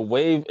awesome. The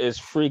wave is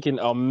freaking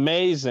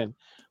amazing.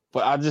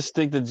 But I just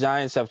think the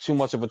Giants have too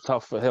much of a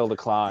tough hill to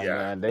climb,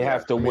 man. They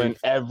have to win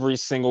every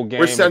single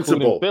game, we're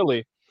sensible. including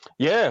Philly.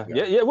 Yeah.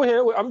 We're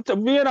here. I'm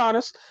being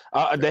honest.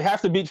 They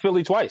have to beat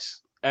Philly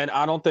twice. And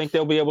I don't think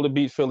they'll be able to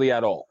beat Philly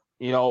at all.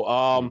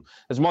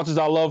 As much as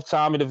I love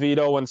Tommy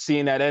DeVito and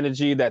seeing that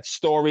energy, that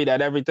story,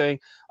 that everything,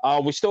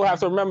 we still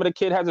have to remember the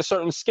kid has a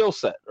certain skill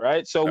set,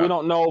 right? So we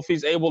don't know if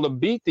he's able to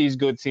beat these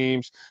good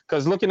teams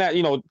because looking at,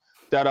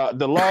 that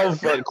the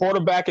Love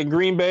quarterback in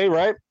Green Bay,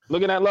 right?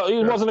 Looking at Love,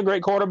 he wasn't a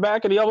great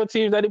quarterback, and the other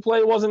teams that he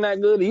played wasn't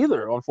that good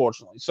either,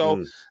 unfortunately.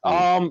 So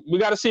we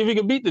got to see if he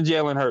can beat the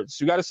Jalen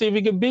Hurts. We got to see if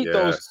he can beat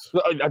those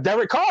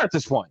Derek Carr at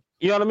this point.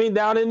 You know what I mean?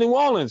 Down in New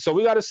Orleans. So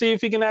we got to see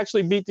if he can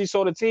actually beat these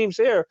sort of teams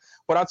here.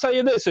 But I'll tell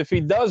you this, if he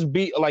does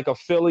beat like a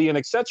Philly and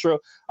etc.,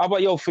 how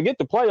about, forget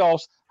the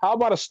playoffs. How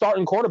about a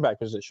starting quarterback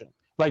position?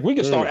 Like we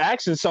can start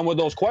asking some of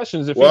those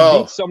questions if he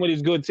beats some of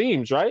these good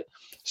teams, right?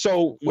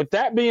 So with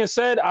that being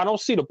said, I don't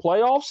see the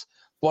playoffs,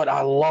 but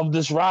I love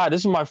this ride.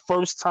 This is my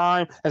first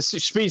time. And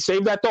Speed,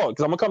 save that thought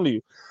because I'm going to come to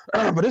you.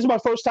 But this is my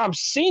first time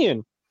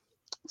seeing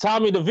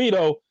Tommy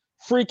DeVito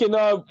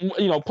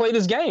freaking play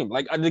this game.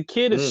 Like the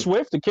kid is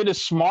swift, the kid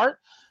is smart.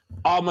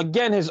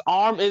 Again, his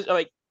arm is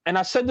like, and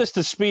I said this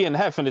to Spee and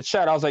Hef in the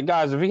chat. I was like,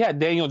 guys, if he had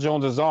Daniel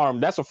Jones's arm,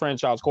 that's a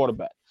franchise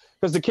quarterback.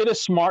 Because the kid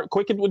is smart,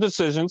 quick with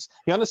decisions.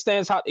 He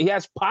understands how he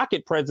has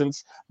pocket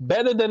presence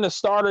better than the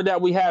starter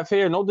that we have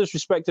here. No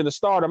disrespect to the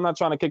starter. I'm not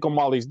trying to kick him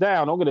while he's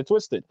down. Don't get it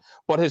twisted.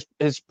 But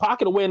his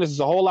pocket awareness is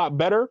a whole lot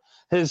better.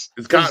 It's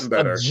gotten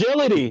better.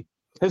 Agility.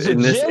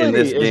 In this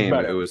game,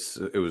 it was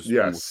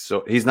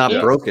so he's not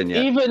broken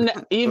yet.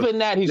 Even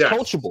that he's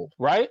coachable,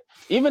 right?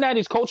 Even that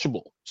he's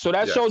coachable. So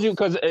that shows you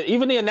because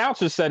even the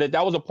announcers said it.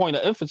 That was a point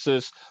of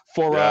emphasis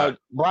for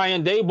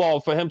Brian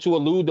Daboll for him to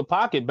elude the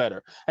pocket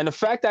better. And the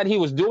fact that he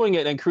was doing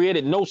it and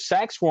created no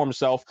sacks for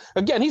himself.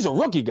 Again, he's a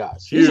rookie,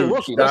 guys. He's a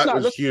rookie.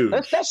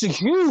 That's a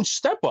huge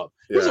step up.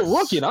 He's a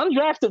rookie, an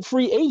undrafted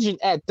free agent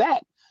at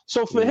that.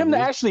 So for him to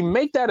actually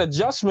make that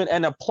adjustment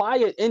and apply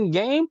it in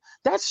game,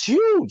 that's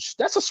huge.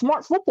 That's a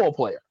smart football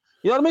player.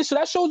 You know what I mean? So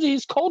that shows you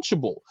he's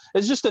coachable.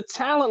 It's just the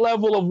talent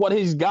level of what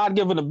his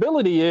God-given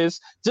ability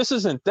is just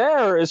isn't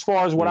there as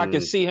far as what I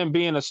can see him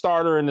being a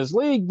starter in this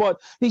league.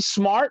 But he's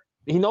smart.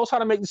 He knows how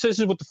to make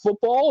decisions with the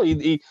football.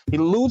 He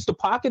eludes the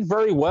pocket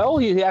very well.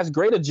 He has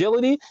great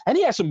agility, and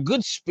he has some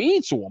good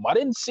speed to him. I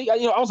didn't see. I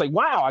was like,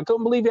 wow, I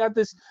couldn't believe he had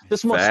this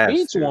much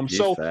speed to him.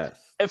 So fast.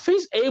 If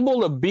he's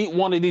able to beat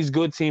one of these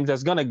good teams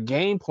that's going to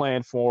game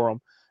plan for him,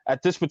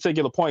 at this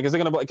particular point because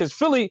they're gonna because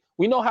Philly,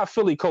 we know how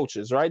Philly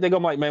coaches, right? They're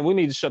gonna be like, man, we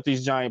need to shut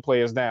these giant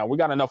players down. We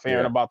got enough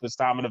hearing about this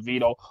Tommy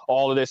DeVito,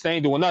 all of this. They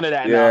ain't doing none of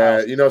that in our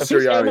house. You know, if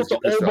he's able Sirianni's to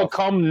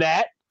overcome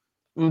that,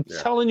 I'm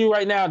telling you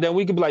right now, then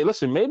we could be like,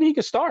 listen, maybe he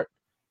could start.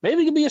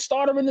 Maybe he could be a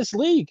starter in this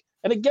league.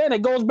 And again,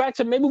 it goes back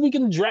to maybe we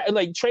can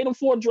trade him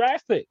for a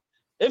draft pick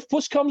if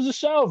push comes to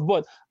shove.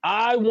 But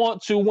I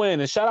want to win.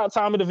 And shout out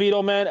Tommy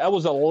DeVito, man. That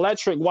was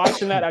electric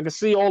watching that. I could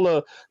see all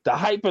the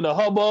hype and the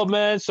hubbub,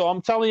 man. So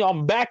I'm telling you,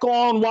 I'm back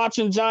on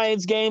watching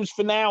Giants games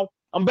for now.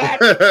 I'm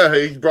back.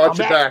 He brought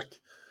you back.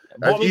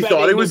 He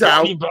thought he was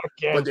out,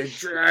 but they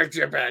dragged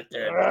you back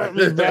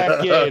in.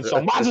 Back in. So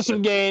I'm watching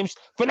some games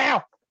for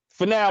now.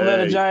 Man,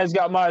 the Giants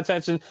got my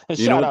attention. And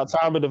shout out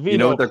Tommy DeVito. You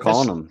know what they're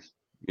calling him?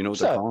 You know what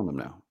they're calling him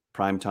now?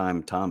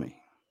 Primetime Tommy.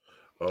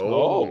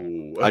 Oh,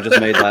 I just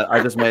made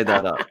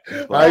that up.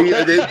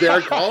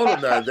 They're calling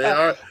him that. They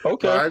are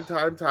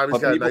Primetime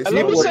Tommy's got a nice.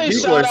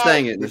 People are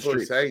saying it in the street.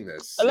 People are saying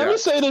this. Let me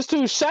say this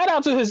too. Shout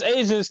out to his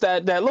agents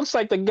that looks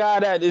like the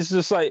guy that is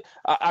just like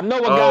I know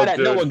a guy that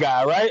know a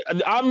guy, right?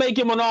 I'll make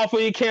him an offer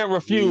he can't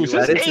refuse.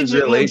 That is his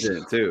real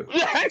agent too.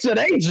 Yeah, that's an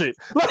agent.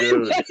 Like,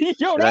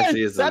 yo, that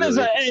is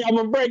a hey, I'm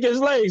gonna break his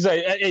legs,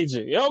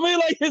 agent. You know what I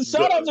mean? Like,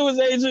 shout out to his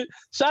agent.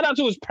 Shout out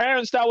to his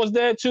parents that was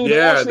there too. They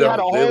actually had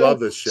a whole love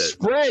this shit.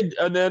 Spread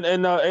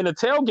in the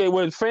tailgate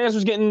where fans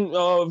was getting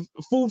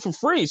food for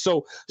free.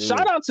 So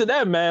shout out to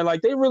them, man.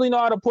 Like they really know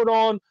how to put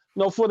on,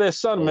 for their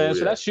son, man.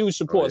 So that's huge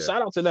support.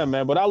 Shout out to them,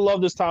 man. But I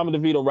love this Tommy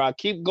DeVito ride.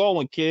 Keep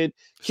going, kid.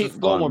 Keep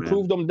going.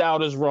 Prove them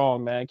doubters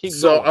wrong, man. Keep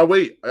going. So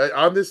wait.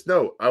 On this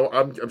note,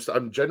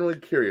 I'm genuinely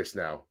curious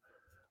now.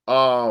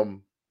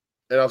 And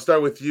I'll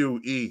start with you,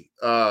 E.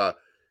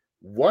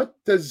 What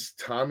does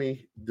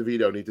Tommy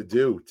DeVito need to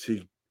do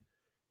to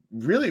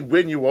really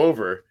win you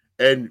over?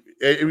 And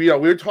we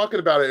were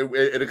talking about it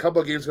in a couple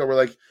of games ago. We're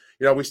like,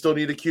 we still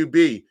need a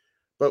QB,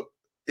 but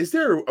is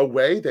there a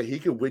way that he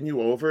could win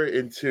you over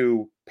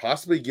into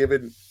possibly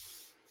giving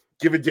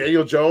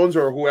Daniel Jones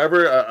or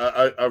whoever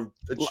a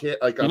chance,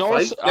 like a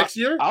fight next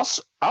year?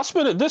 I'll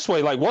spin it this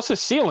way. Like, what's his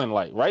ceiling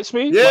like, right,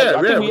 Speed? Yeah,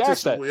 I think we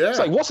asked that. Yeah. It's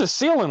like, what's his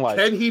ceiling like?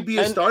 Can he be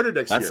a starter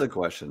next year? That's the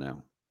question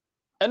now.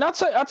 And I'll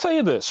tell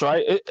you this,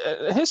 right?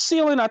 His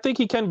ceiling, I think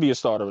he can be a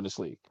starter in this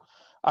league.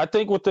 I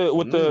think with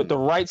the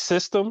right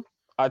system,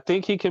 I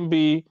think he can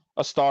be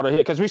a starter here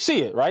because we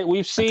see it, right?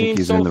 We've seen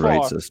he's so in the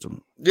far. Right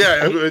system.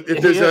 Yeah, he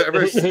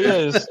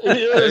is.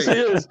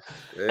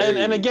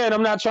 And again,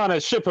 I'm not trying to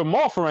ship him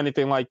off or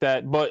anything like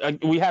that,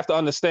 but we have to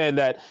understand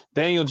that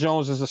Daniel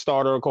Jones is a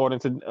starter according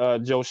to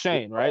Joe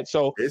Shane, right?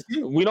 So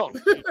we don't.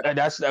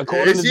 That's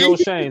according to Joe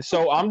Shane.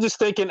 So I'm just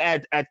thinking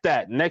at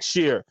that next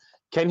year,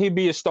 can he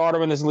be a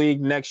starter in this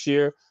league next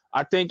year?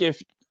 I think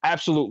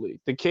absolutely,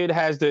 the kid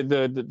has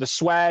the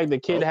swag. The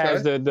kid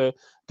has the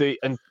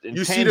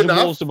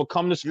intangibles to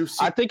become this.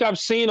 I think I've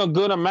seen a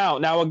good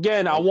amount. Now,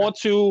 again, I want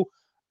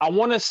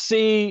to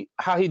see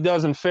how he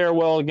does in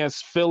farewell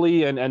against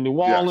Philly and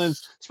New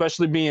Orleans,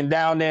 especially being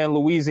down there in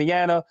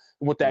Louisiana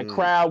with that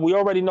crowd. We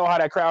already know how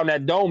that crowd in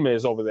that dome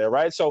is over there,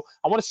 right? So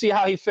I want to see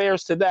how he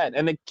fares to that.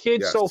 And the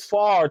kid so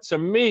far, to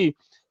me,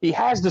 he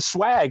has the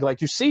swag.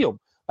 Like, you see him.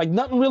 Like,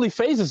 nothing really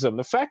phases him.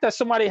 The fact that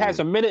somebody has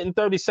a minute and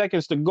 30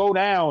 seconds to go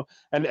down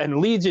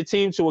and lead your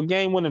team to a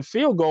game-winning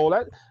field goal,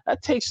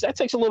 that takes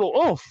a little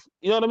oomph,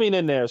 you know what I mean,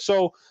 in there.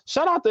 So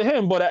shout out to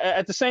him, but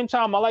at the same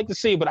time, I like to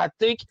see. But I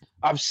think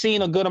I've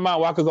seen a good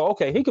amount where I could go,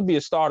 okay, he could be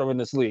a starter in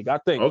this league. I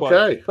think.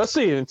 Okay. But let's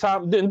see in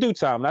due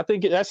time. And I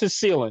think that's his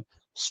ceiling.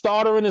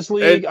 Starter in this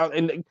league,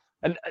 and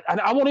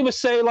I won't even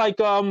say like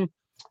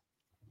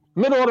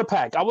mid-order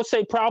pack. I would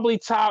say probably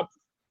top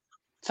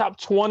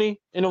 20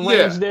 in the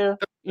range there.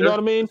 You know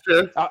what I mean?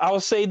 Sure. I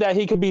would say that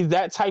he could be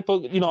that type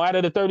of, out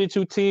of the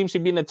 32 teams,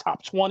 he'd be in the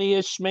top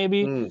 20-ish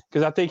maybe,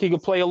 because I think he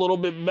could play a little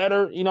bit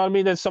better, you know what I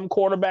mean, than some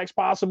quarterbacks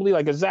possibly,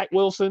 like a Zach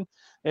Wilson,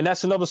 and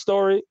that's another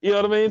story, you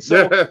know what I mean?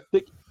 So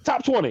the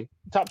top 20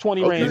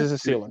 range is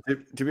his ceiling.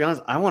 To be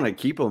honest, I want to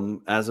keep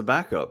him as a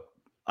backup.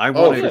 I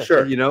want to, for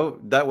sure.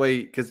 That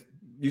way, because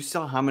you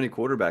saw how many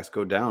quarterbacks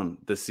go down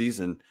this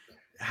season,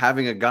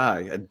 having a guy,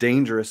 a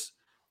dangerous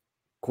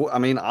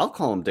I'll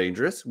call him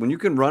dangerous when you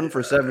can run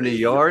for 70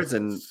 yards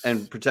and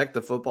protect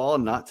the football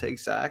and not take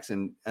sacks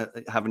and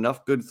have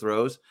enough good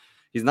throws.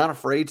 He's not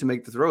afraid to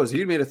make the throws.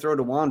 He made a throw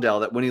to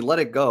Wandale that when he let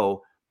it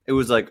go, it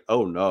was like,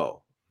 oh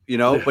no,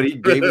 but he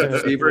gave his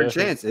receiver a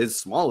chance, his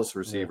smallest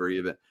receiver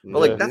even.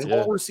 But that's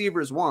all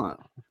receivers want.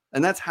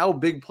 And that's how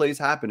big plays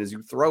happen is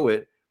you throw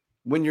it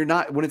when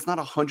it's not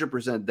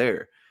 100%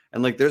 there.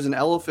 And like, there's an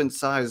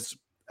elephant-sized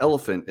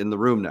elephant in the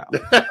room now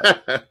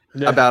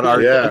about our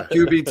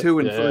QB 2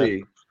 and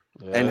 3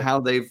 and how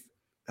they've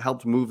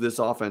helped move this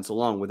offense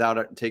along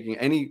without taking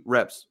any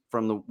reps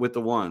with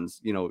the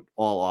ones,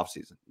 all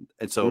offseason.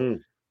 And so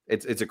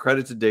it's a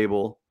credit to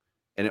Dable,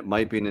 and it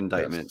might be an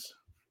indictment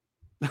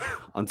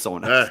on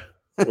someone else.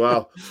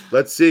 Well,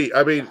 let's see.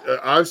 I mean,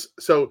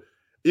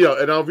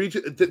 and I'll read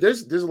you.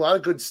 There's a lot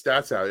of good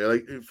stats out there.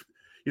 Like,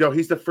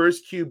 he's the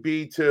first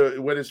QB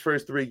to win his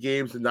first 3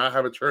 games and not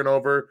have a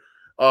turnover.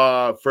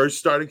 First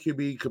starting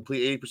QB,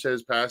 complete 80% of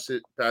his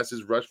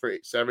passes, rush for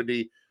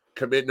 70,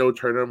 commit no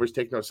turnovers,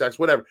 take no sacks,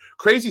 whatever.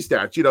 Crazy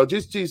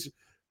stats,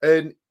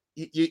 and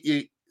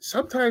you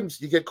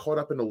sometimes you get caught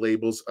up in the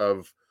labels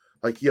of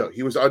like,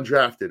 he was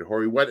undrafted,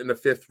 or he went in the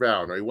 5th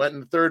round, or he went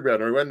in the 3rd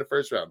round, or he went in the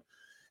 1st round.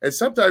 And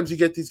sometimes you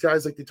get these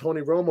guys like the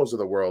Tony Romos of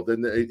the world,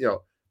 and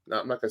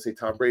I'm not going to say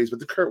Tom Brady's, but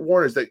the Kurt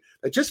Warners that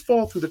just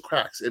fall through the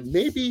cracks. And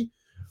maybe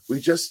we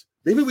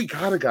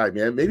got a guy,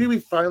 man. Maybe we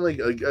finally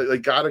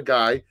got a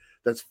guy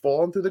that's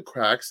fallen through the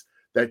cracks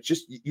that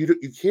just you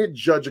can't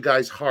judge a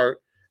guy's heart.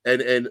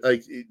 And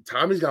like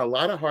Tommy's got a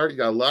lot of heart, he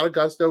got a lot of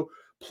gusto,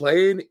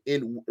 playing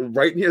in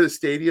right near the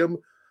stadium.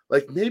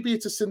 Like maybe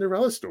it's a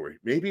Cinderella story.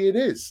 Maybe it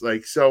is.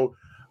 Like, so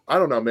I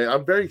don't know, man.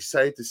 I'm very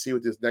excited to see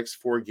what these next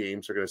 4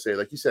 games are going to say.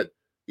 Like you said,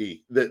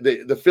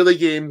 the Philly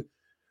game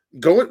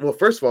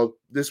first of all,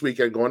 this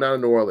weekend going down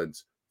to New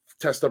Orleans,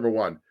 test number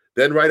 1.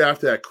 Then right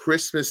after that,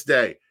 Christmas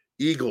Day,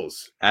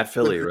 Eagles at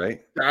Philly,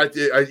 right?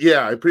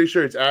 Yeah, I'm pretty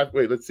sure it's at.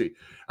 Wait, let's see.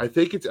 I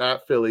think it's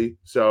at Philly.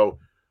 So,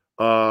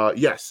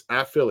 yes,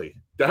 at Philly.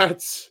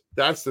 That's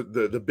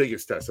the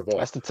biggest test of all.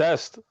 That's the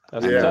test.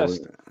 That's the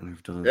test.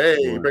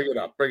 Hey, bring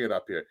it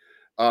up here.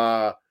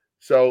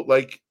 So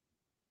like,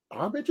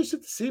 I'm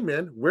interested to see,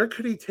 man. Where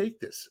could he take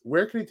this?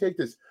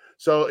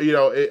 So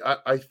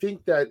I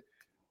think that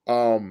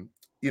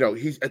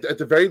he's at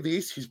the very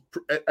least, he's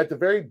at the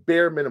very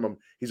bare minimum,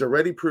 he's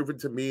already proven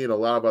to me and a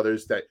lot of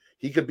others that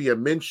he could be a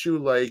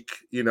Minshew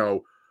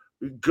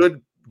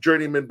good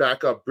journeyman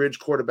backup, bridge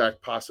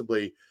quarterback,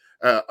 possibly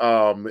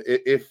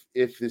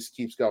if this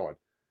keeps going.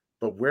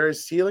 But where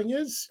his ceiling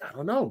is, I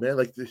don't know, man.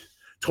 Like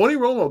Tony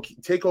Romo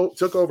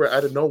took over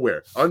out of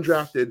nowhere,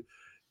 undrafted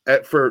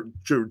for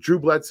Drew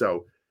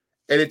Bledsoe,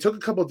 and it took a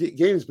couple of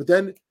games. But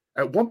then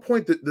at one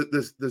point,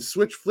 the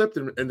switch flipped,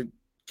 and the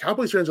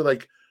Cowboys fans are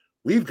like,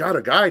 "We've got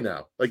a guy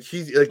now." Like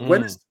he's like,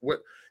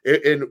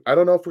 and I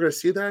don't know if we're gonna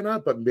see that or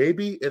not, but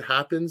maybe it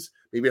happens.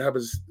 Maybe it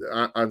happens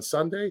on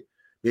Sunday.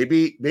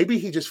 Maybe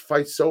he just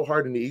fights so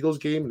hard in the Eagles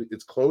game,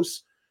 it's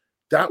close.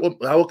 That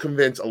will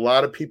convince a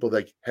lot of people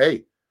like,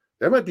 hey,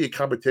 there might be a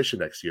competition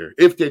next year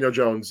if Daniel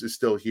Jones is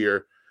still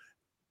here,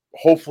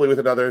 hopefully with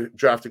another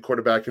drafted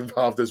quarterback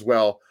involved as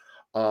well.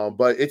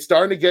 But it's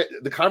starting to get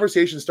the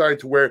conversation started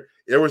to where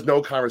there was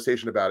no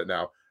conversation about it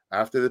now.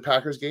 After the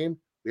Packers game,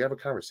 we have a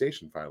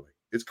conversation finally.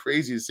 It's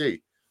crazy to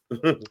see.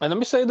 And let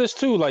me say this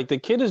too, like the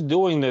kid is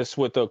doing this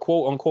with a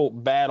quote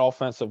unquote bad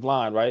offensive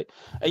line, right?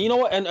 And you know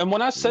what? And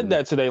when I said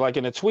that today, like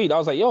in a tweet, I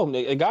was like, yo,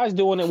 the guy's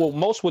doing it what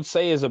most would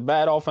say is a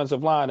bad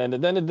offensive line. And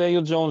then the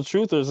Daniel Jones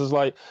truthers is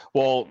like,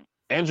 well,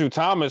 Andrew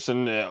Thomas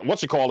and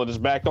is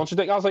back, don't you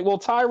think? I was like, well,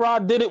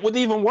 Tyrod did it with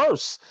even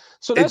worse.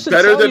 So that's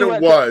better than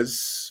it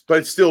was, but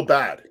it's still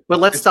bad. But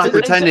let's stop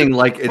pretending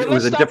like it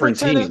was a different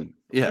team.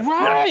 Yeah.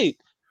 Right.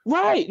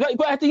 Right. Like,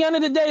 but at the end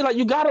of the day, like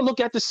you got to look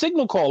at the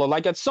signal caller.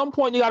 Like at some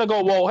point you got to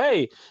go, well,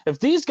 hey, if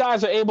these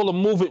guys are able to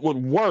move it with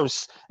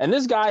worse and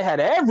this guy had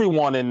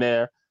everyone in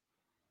there,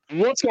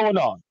 what's going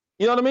on?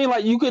 You know what I mean?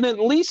 Like you can at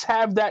least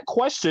have that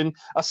question,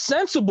 a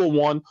sensible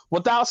one,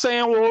 without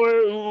saying,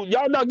 well,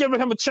 y'all not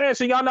giving him a chance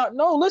and y'all not.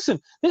 No,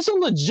 listen, these are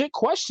legit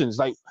questions.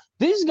 Like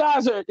these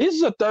guys this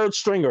is a 3rd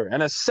stringer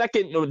and a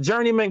second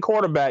journeyman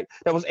quarterback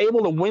that was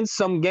able to win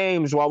some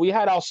games while we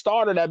had our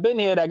starter that been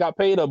here that got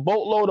paid a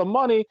boatload of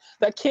money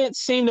that can't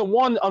seem to,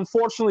 1,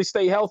 unfortunately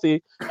stay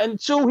healthy, and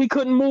 2, he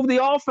couldn't move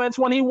the offense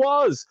when he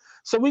was.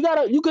 So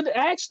you could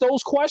ask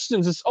those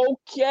questions. It's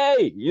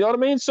okay. You know what I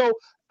mean? So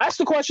that's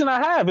the question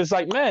I have. It's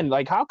like, man,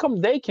 like how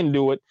come they can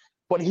do it,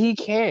 but he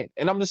can't?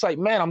 And I'm just like,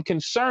 man, I'm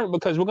concerned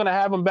because we're going to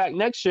have him back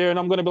next year. And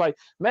I'm going to be like,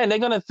 man, they're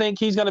going to think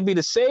he's going to be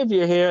the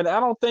savior here. And I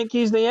don't think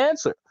he's the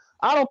answer.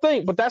 I don't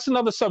think, but that's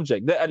another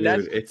subject.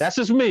 That's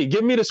just me.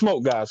 Give me the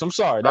smoke, guys. I'm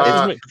sorry. That's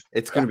just me.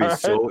 It's going to be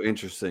so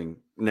interesting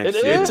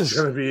next year. It's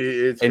going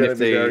to be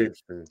very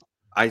interesting.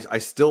 I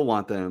still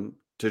want them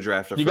to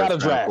draft a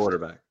first-round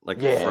quarterback.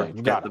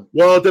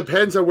 Well, it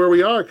depends on where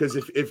we are, because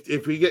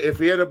if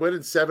we end up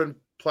winning 7+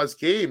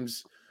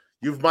 games,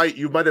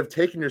 you might have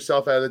taken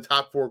yourself out of the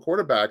top 4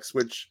 quarterbacks,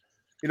 which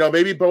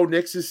maybe Bo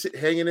Nix is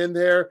hanging in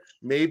there,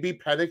 maybe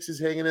Penix is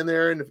hanging in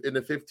there in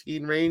the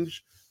 15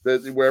 range,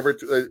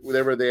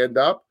 wherever they end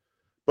up.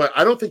 But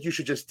I don't think you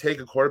should just take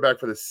a quarterback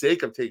for the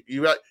sake of taking.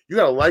 You got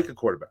to like a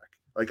quarterback.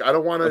 Like I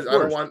don't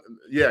want.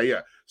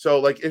 Yeah.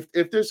 So like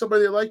if there's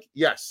somebody they like,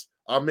 yes,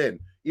 I'm in.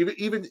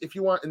 Even if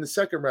you want in the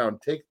 2nd round,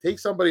 take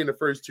somebody in the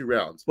first 2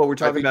 rounds. But we're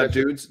talking about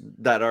dudes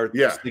that are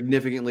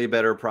significantly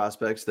better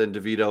prospects than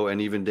DeVito and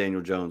even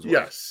Daniel Jones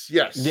was.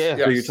 Yes. So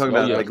you're talking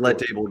about like let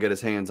Dable get his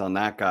hands on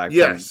that guy.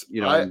 Yes,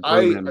 I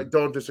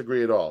don't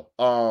disagree at all.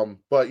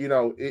 But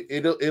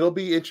it'll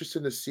be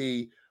interesting to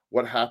see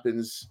what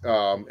happens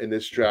in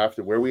this draft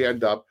and where we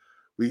end up.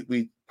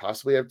 We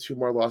possibly have 2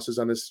 more losses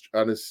on this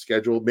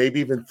schedule, maybe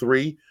even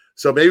 3.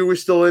 So maybe we're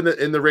still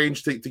in the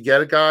range to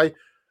get a guy.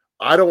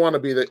 I don't want to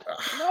be the.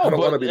 No, I don't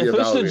want to but be the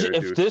evaluator,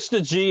 if this the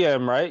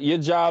GM, right? Your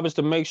job is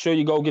to make sure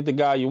you go get the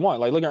guy you want.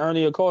 Like look at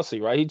Ernie Accorsi,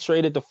 right? He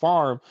traded the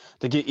farm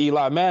to get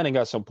Eli Manning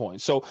at some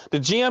point. So the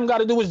GM got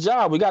to do his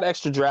job. We got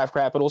extra draft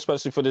capital,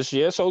 especially for this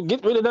year. So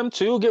get rid of them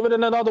too. Get rid of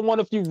another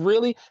one if you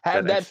really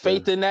have that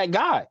faith in that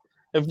guy.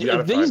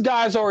 If these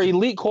guys are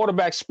elite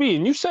quarterback speed,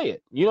 and you say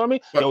it, you know what I mean?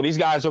 Yo, these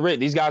guys are it.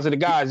 These guys are the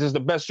guys. This is the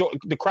best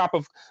the crop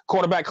of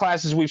quarterback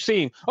classes we've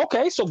seen.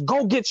 Okay, so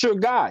go get your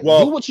guy.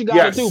 Do what you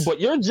got to do. But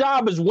your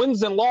job is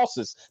wins and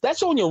losses.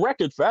 That's on your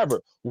record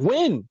forever.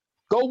 Win.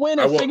 Go win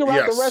and figure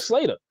out the rest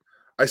later.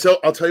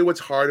 I'll tell you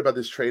what's hard about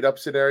this trade-up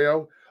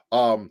scenario.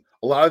 A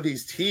lot of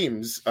these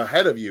teams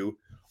ahead of you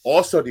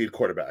also need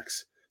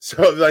quarterbacks.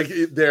 So like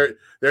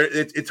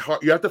it's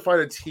hard. You have to find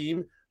a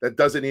team that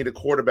doesn't need a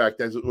quarterback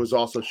that was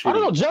also shitty. I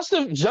don't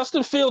know.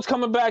 Justin Fields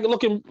coming back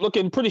looking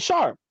pretty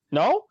sharp.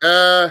 No?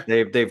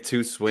 They've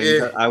two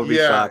swings. I would be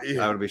shocked.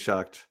 I would be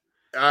shocked.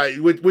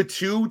 With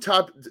two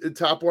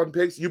top one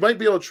picks, you might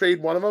be able to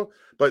trade one of them.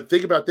 But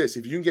think about this: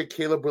 if you can get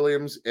Caleb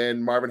Williams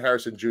and Marvin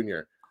Harrison Jr.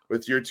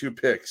 with your two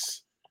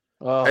picks,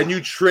 and you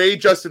trade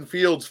Justin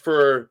Fields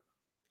for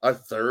a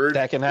third,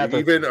 that can happen.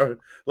 Even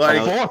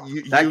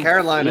that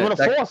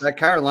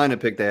Carolina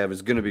pick they have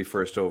is going to be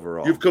first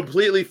overall. You've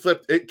completely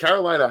flipped it.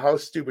 Carolina, how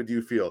stupid do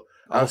you feel?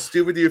 How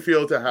stupid do you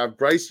feel to have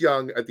Bryce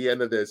Young at the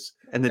end of this?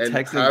 And the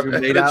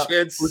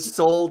Texans who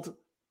sold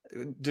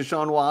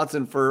Deshaun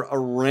Watson for a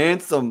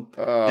ransom,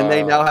 and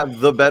they now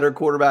have the better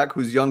quarterback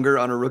who's younger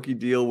on a rookie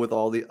deal with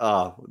all the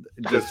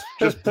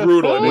just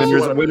brutal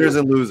winners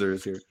and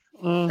losers here.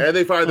 And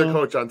they fired their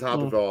coach on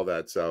top of all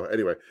that. So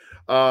anyway,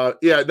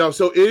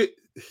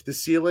 the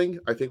ceiling,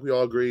 I think we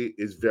all agree,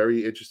 is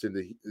very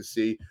interesting to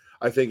see.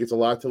 I think it's a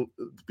lot to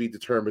be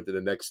determined in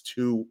the next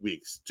 2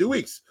 weeks. 2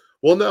 weeks,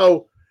 we'll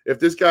know if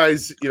this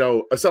guy's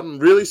something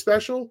really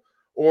special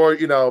or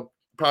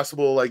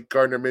possible like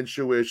Gardner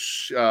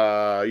Minshew-ish,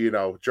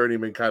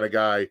 journeyman kind of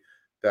guy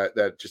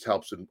that just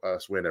helps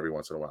us win every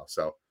once in a while.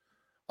 So,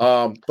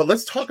 but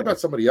let's talk about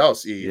somebody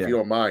else, if you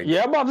don't mind.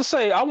 Yeah, I'm about to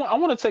say I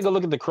want to take a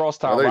look at the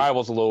crosstown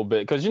rivals a little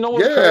bit because you know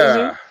what's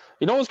crazy.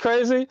 You know what's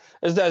crazy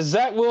is that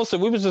Zach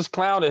Wilson, we was just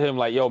clowning him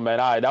like, yo,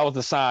 man, all right, that was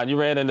the sign. You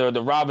ran into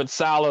the Robert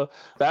Saleh.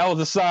 That was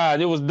the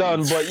sign. It was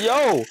done. But,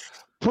 yo,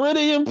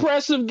 pretty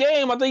impressive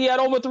game. I think he had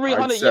over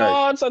 300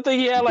 yards. I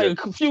think he had like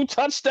a few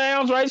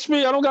touchdowns, right,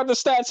 Smee? I don't got the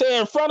stats here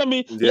in front of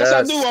me. Yes,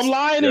 I do. I'm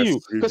lying to you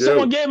because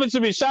someone gave it to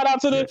me. Shout out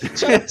to the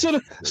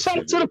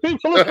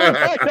people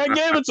that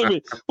gave it to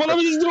me. But let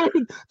me just do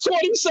it.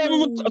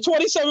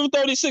 27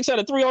 36 out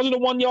of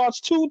 301 yards,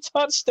 2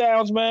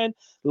 touchdowns, man.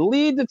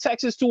 Lead the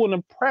Jets to an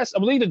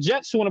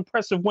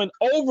impressive win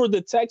over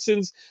the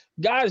Texans.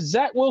 Guys,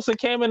 Zach Wilson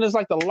came in as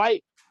like the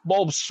light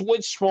bulb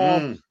switch for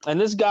him,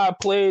 and this guy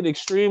played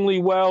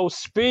extremely well.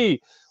 Speed,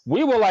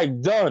 we were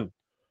like done.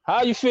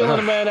 How you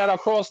feeling, man, at our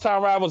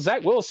crosstown rival,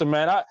 Zach Wilson,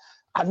 man?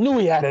 I knew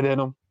he had it in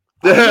him.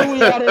 You know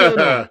what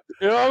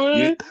I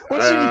mean?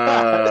 What you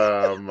got?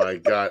 Oh my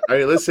God! I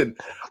mean, listen,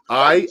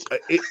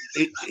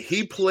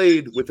 he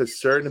played with a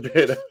certain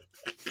bit of.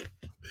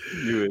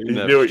 You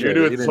knew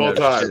it this whole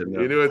time.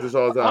 You knew it this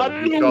whole time.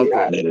 I knew he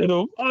had it in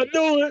him. I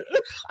knew it.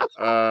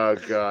 Oh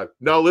God!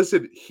 No,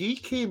 listen, he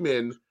came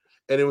in.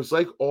 And it was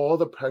like all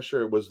the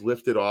pressure was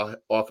lifted off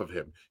of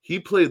him. He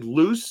played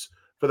loose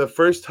for the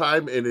first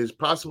time in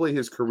possibly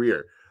his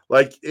career.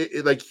 Like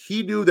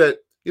he knew that,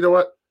 you know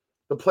what,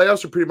 the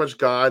playoffs are pretty much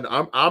gone.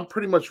 I'm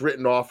pretty much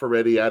written off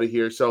already out of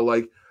here. So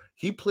like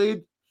he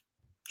played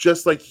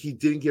just like he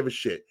didn't give a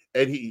shit,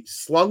 and he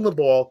slung the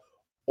ball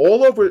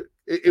all over.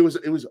 It was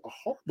a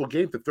horrible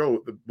game to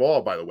throw the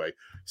ball. By the way,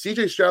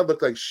 C.J. Stroud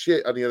looked like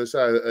shit on the other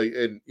side,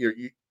 and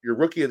your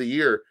rookie of the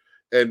year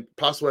and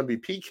possible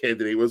MVP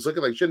candidate was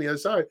looking like shit on the other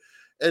side.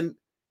 And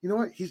you know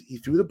what? He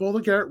threw the ball to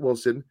Garrett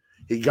Wilson.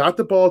 He got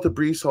the ball to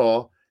Breece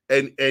Hall,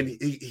 and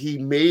he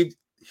made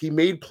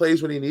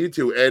plays when he needed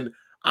to. And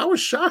I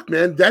was shocked,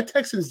 man. That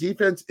Texans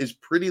defense is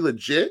pretty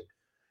legit.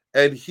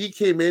 And he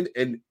came in,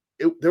 and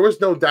there was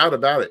no doubt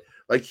about it.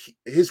 Like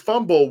his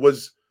fumble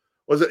was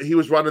he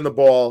was running the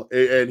ball,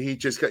 and he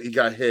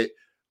got hit.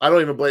 I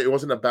don't even blame. It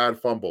wasn't a bad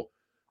fumble,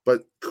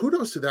 but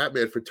kudos to that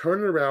man for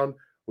turning around.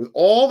 With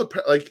all the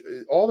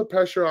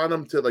pressure on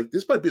him to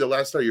this might be the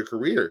last start of your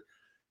career,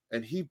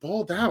 and he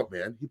balled out,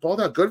 man. He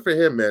balled out. Good for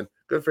him, man.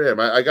 Good for him.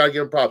 I gotta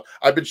give him props.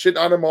 I've been shitting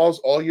on him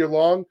all year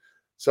long,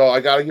 so I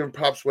gotta give him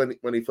props when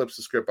he flips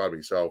the script on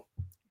me. So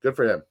good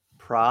for him.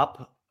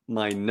 Prop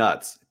my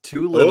nuts.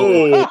 Too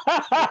little,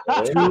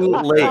 too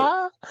late.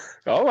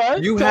 All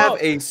right. You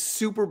have a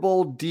Super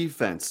Bowl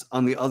defense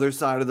on the other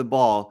side of the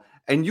ball.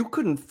 And you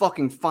couldn't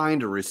fucking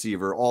find a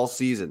receiver all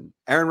season.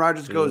 Aaron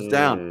Rodgers goes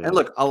down. And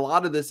look, a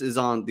lot of this is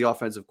on the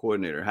offensive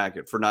coordinator,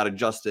 Hackett, for not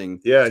adjusting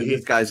to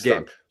this guy's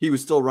game. He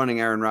was still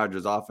running Aaron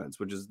Rodgers' offense,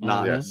 which is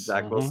not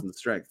Zach Wilson's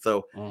strength.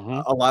 So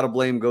a lot of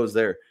blame goes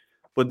there.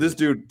 But this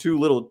dude, too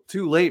little,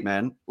 too late,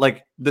 man.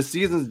 Like, the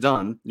season's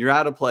done. You're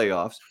out of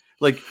playoffs.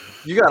 Like,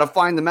 you got to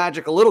find the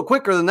magic a little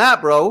quicker than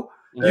that, bro.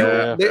 You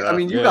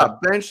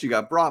got benched. You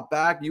got brought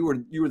back. You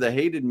were the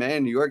hated man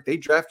in New York. They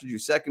drafted you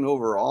second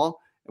overall.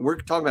 and we're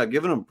talking about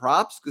giving him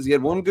props because he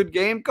had one good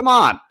game. Come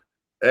on.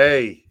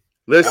 Hey,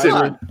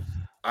 listen,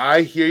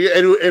 I hear you.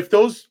 And if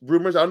those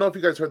rumors, I don't know if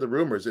you guys heard the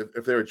rumors,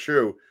 if they were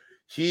true.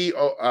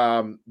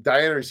 Diana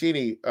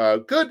Rossini,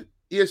 good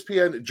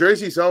ESPN,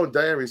 Jersey's own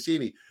Diana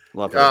Rossini,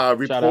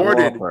 reported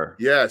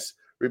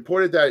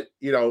that,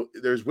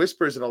 there's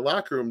whispers in the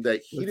locker room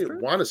that he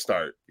didn't want to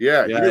start. He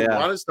didn't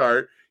want to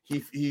start.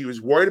 He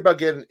was worried about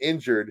getting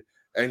injured,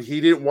 and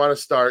he didn't want to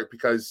start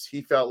because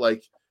he felt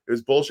like it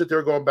was bullshit. They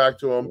were going back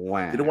to him.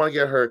 Wow. Didn't want to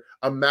get hurt.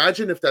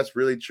 Imagine if that's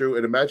really true,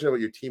 and imagine what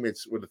your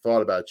teammates would have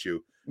thought about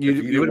you. You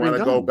didn't want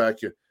to go back.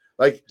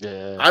 I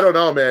don't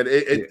know, man.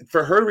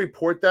 For her to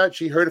report that,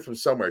 she heard it from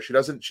somewhere. She's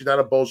not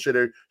a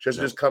bullshitter. She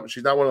doesn't just come.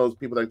 She's not one of those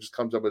people that just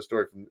comes up with a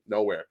story from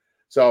nowhere.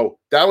 So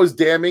that was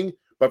damning.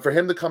 But for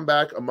him to come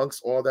back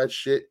amongst all that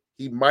shit,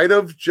 he might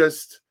have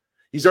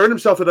he's earned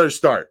himself another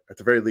start at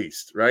the very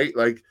least, right?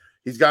 Like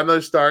he's got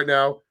another start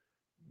now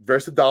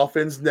versus the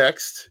Dolphins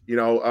next,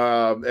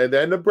 and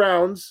then the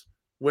Browns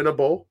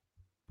winnable.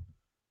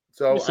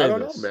 So I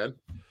don't know, man.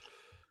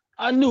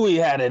 I knew he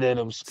had it in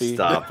him, Speed.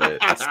 Stop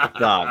it.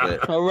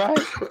 All right?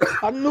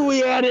 I knew he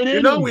had it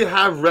in him. We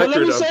have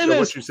record of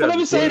what you said. Let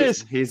me say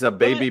this. He's a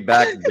baby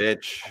back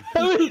bitch.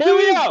 Here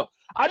we go.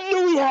 I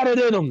knew he had it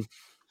in him,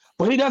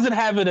 but he doesn't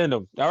have it in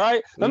him, all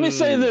right? Let me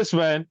say this,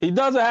 man. He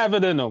doesn't have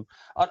it in him.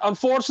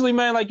 Unfortunately,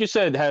 man, like you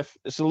said,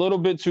 it's a little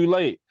bit too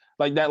late.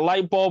 Like that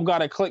light bulb got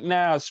to click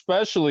now,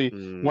 especially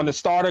when the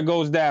starter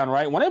goes down,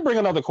 right? When they bring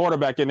another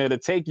quarterback in there to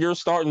take your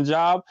starting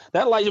job,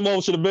 that light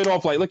bulb should have been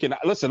off. Like,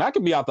 listen, I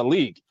could be out the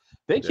league.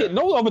 They can't.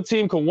 No other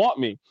team can want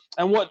me.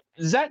 And what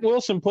Zach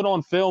Wilson put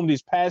on film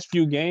these past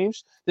few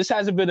games, this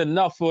hasn't been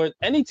enough for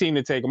any team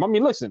to take him. I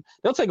mean, listen,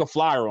 they'll take a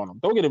flyer on him.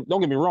 Don't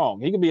get me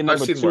wrong. He could be a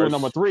number 2 or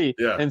number 3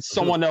 in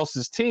someone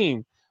else's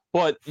team.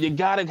 But you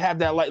gotta have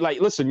that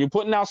listen, you're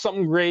putting out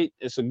something great.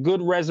 It's a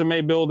good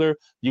resume builder.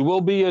 You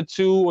will be a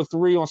 2 or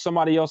 3 on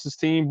somebody else's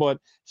team, but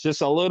it's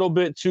just a little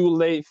bit too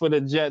late for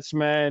the Jets,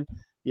 man.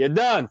 You're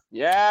done.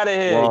 You're out of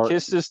here. Well,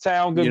 kiss this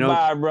town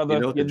goodbye, brother. You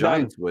know what the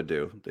Giants would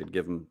do? They'd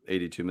give him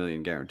 $82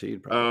 million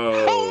guaranteed.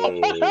 Oh,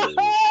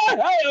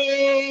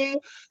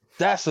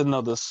 that's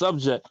another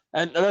subject.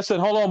 And listen,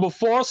 hold on.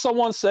 Before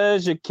someone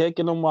says you're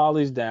kicking him while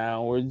he's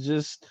down, we're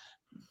just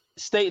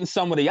stating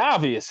some of the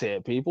obvious here,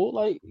 people.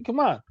 Like, come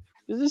on.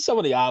 This is some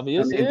of the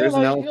obvious. There's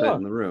an elephant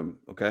in the room,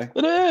 okay?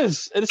 It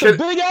is. It's a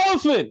big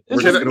elephant. Are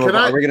we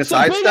going to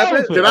sidestep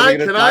it? Can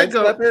I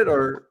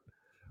go?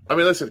 I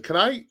mean, listen, can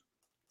I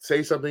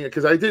say something?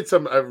 Because I did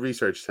some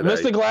research today.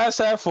 Mr. Glass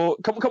half full.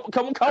 Come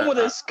with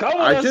us. Come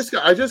with us.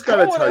 I just got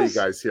to tell you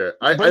guys here.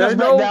 Bring us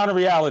back down to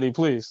reality,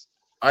 please.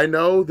 I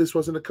know this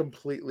wasn't a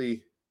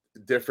completely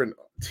different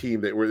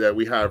team that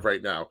we have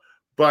right now,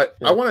 but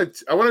I wanted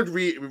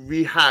to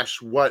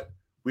rehash what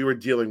we were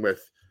dealing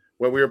with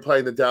when we were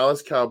playing the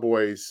Dallas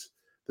Cowboys,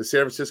 the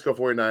San Francisco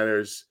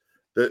 49ers,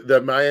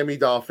 the Miami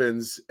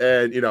Dolphins,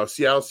 and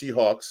Seattle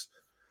Seahawks.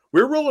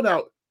 We're rolling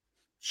out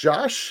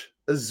Josh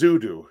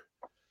Azudu,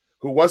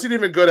 who wasn't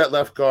even good at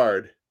left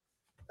guard,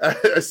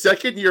 a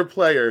second-year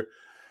player,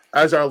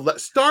 as our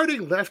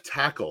starting left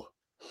tackle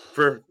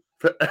for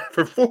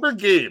 4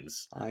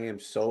 games. I am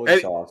so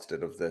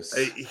exhausted of this.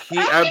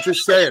 I'm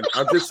just saying.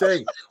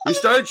 We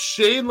started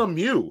Shane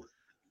Lemieux.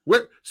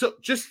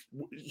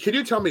 Can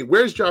you tell me,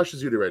 where's Josh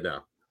Azudu right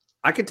now?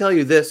 I can tell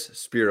you this,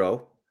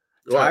 Spiro.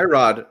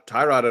 Tyrod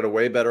had a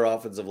way better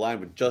offensive line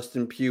with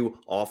Justin Pugh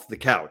off the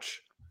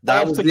couch.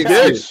 That was the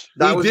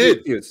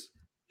excuse.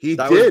 He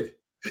did.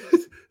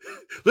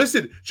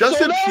 Listen,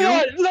 Justin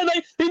Pugh.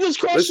 He just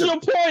crushed your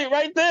point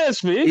right there,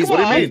 Speed. What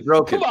do you mean?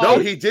 Broken. No,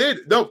 he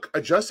did. No,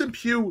 Justin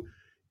Pugh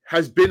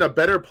has been a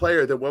better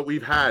player than what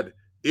we've had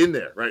in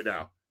there right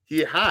now. He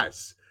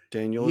has.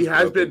 Daniel,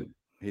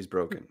 He's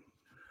broken.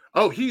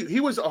 Oh, he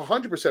was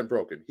 100%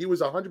 broken. He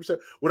was 100%.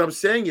 What I'm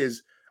saying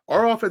is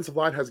our offensive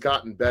line has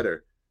gotten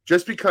better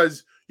just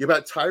because you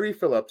got Tyree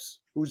Phillips,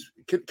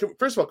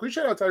 first of all, can we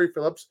shout out Tyree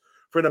Phillips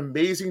for an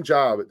amazing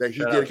job that he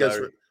did against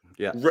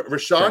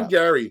Rashawn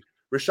Gary.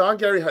 Rashawn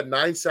Gary had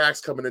 9 sacks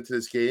coming into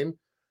this game.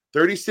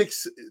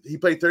 36. He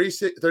played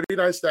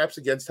 39 snaps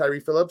against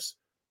Tyree Phillips.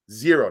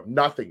 0,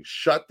 nothing.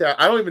 Shut down.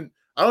 I don't even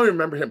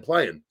remember him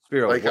playing.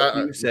 Spiro, what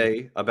do you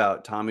say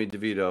about Tommy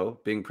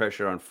DeVito being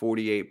pressured on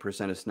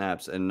 48% of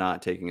snaps and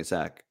not taking a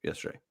sack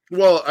yesterday?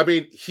 Well, I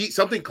mean,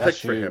 something clicked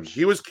for him.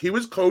 He was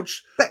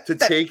coached to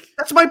take.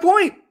 That's my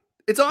point.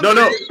 It's on.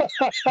 No.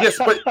 Yes,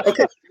 but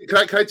okay.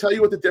 Can I tell you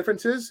what the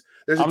difference is?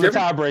 I'm the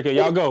tiebreaker.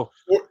 Y'all go.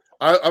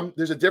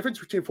 There's a difference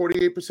between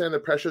 48% of the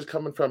pressure is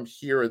coming from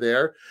here or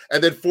there,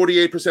 and then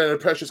 48% of the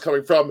pressure is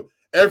coming from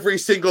every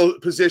single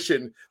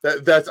position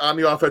that's on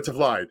the offensive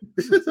line.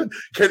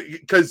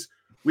 Because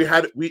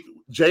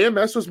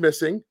JMS was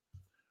missing.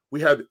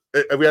 We had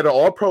an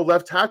all-pro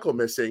left tackle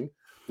missing.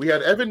 We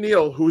had Evan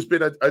Neal, who's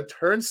been a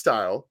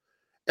turnstile,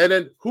 and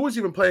then who was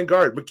even playing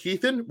guard?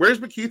 McKeithen. Where's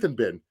McKeithen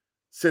been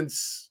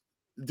since?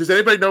 Does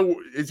anybody know?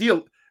 Is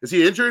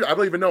he injured? I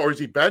don't even know. Or is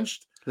he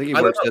benched? I think he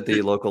works at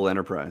the local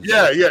enterprise.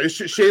 Yeah. It's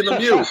Shane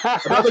Lemieux,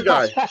 another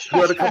guy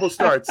who had a couple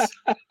starts.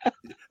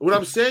 What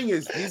I'm saying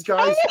is these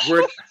guys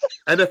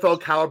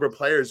NFL caliber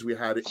players we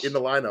had in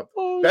the lineup.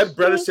 Ben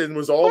Bredeson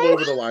was all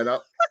over the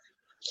lineup.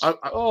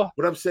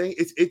 What I'm saying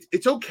is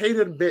it's okay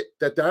to admit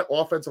that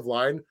offensive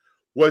line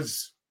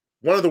was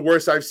one of the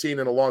worst I've seen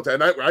in a long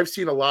time. And I've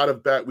seen a lot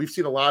of bad. We've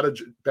seen a lot of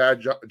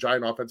bad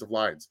Giant offensive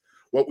lines.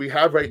 What we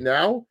have right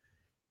now,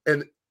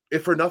 and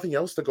if for nothing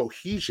else, the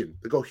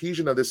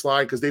cohesion of this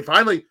line, because they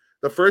finally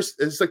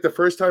it's like the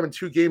first time in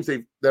 2 games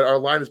that our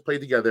line has played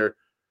together,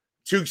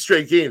 2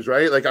 straight games,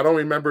 right? Like I don't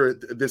remember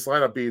this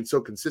lineup being so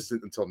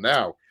consistent until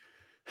now.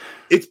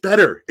 It's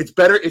better. It's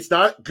better. It's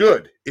not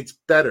good. It's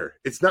better.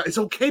 It's not. It's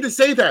okay to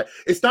say that.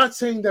 It's not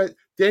saying that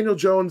Daniel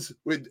Jones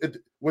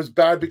was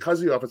bad because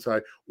of the offensive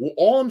line. Well,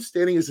 all I'm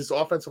stating is this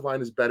offensive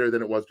line is better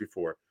than it was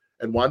before.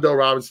 And Wan'Dale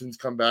Robinson's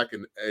come back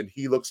and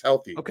he looks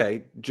healthy.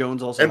 Okay.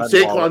 Jones also had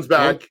Saquon's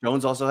back.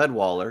 Jones also had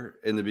Waller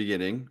in the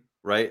beginning,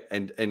 right?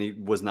 And he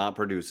was not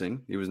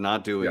producing. He was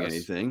not doing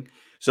anything.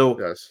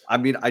 So I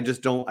mean, I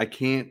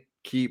can't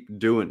keep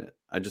doing it.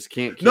 I just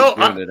can't keep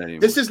doing it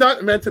anymore. This is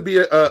not meant to be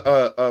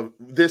a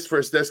this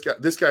versus this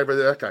guy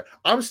versus that guy.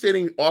 I'm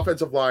stating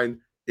offensive line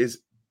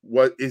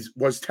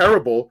was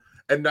terrible,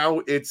 and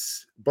now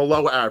it's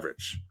below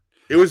average.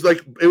 It was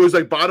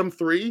like bottom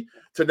 3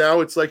 to now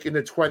it's like in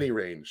the 20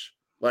 range,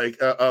 like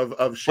of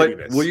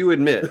shittiness. But will you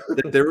admit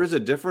that there is a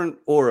different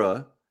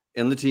aura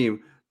in the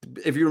team?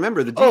 If you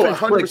remember, the defense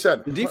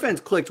 100%. The defense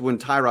clicked when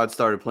Tyrod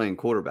started playing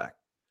quarterback.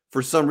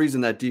 For some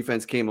reason, that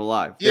defense came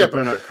alive. Yeah,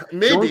 but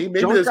maybe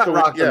Jones got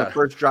rocked on the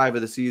first drive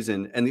of the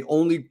season, and the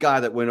only guy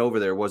that went over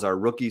there was our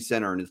rookie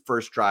center in his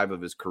first drive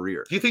of his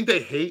career. Do you think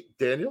they hate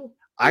Daniel?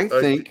 I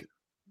think.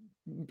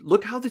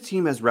 Look how the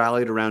team has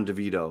rallied around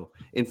DeVito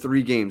in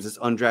 3 games. This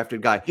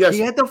undrafted guy. Yes.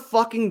 He had the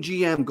fucking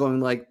GM going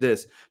like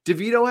this.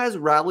 DeVito has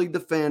rallied the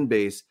fan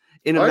base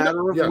in a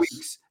matter of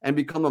weeks and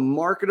become a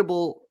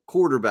marketable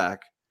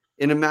quarterback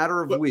in a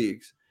matter of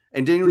weeks.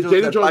 And Daniel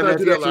Jones not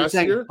do that last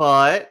year?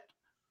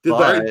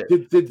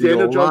 Did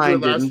Daniel Jones do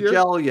it last year?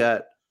 Gel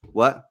yet?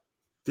 What?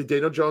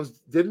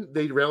 Didn't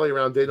they rally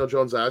around Daniel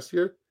Jones last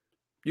year?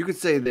 You could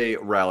say they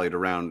rallied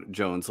around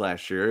Jones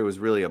last year. It was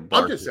really a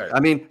bar. I'm just saying. I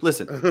mean,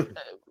 listen,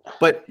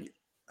 but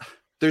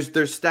there's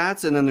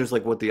stats and then there's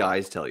like what the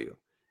eyes tell you.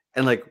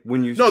 And like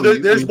when you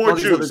there's more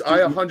juice. I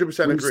 100%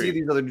 agree. When you see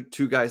these other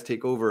 2 guys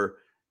take over,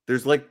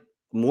 there's like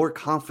more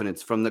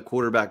confidence from the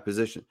quarterback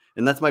position.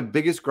 And that's my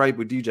biggest gripe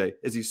with DJ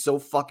is he's so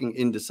fucking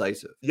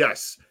indecisive.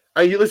 Yes.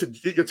 Listen,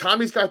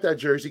 Tommy's got that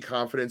jersey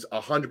confidence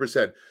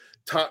 100%.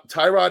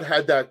 Tyrod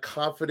had that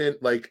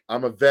confident, like,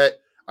 I'm a vet.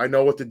 I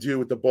know what to do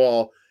with the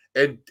ball.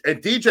 And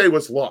DJ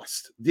was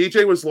lost.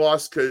 DJ was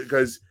lost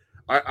because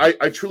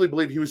I truly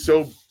believe he was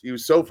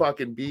so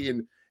fucking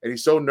beaten and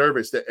he's so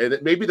nervous that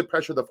maybe the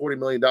pressure of the $40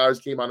 million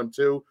came on him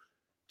too.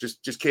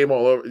 Just came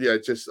all over. Yeah,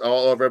 just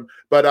all over him.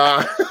 But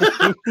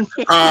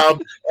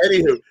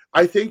anywho,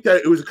 I think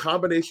that it was a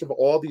combination of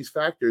all these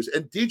factors.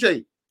 And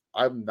DJ,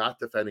 I'm not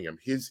defending him.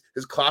 His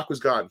clock was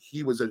gone.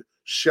 He was a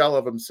shell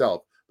of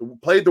himself.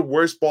 Played the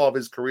worst ball of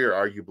his career,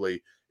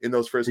 arguably, in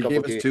those first couple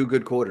games. He gave us 2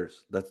 good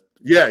quarters. That's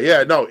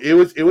no, it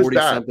was 40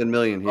 bad. Something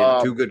million. He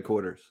had 2 good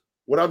quarters.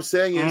 What I'm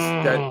saying is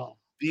that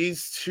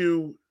these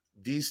two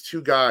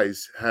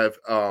guys have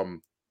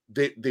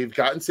they've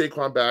gotten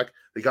Saquon back.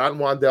 They gotten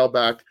Wan'Dale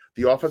back.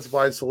 The offensive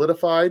line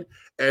solidified,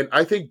 and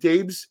I think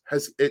Dabes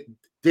has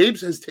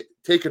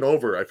taken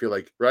over. I feel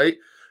like, right?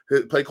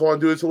 Play calling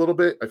dudes a little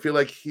bit. I feel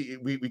like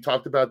we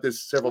talked about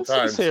this several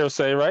times. It's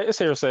hearsay, right? It's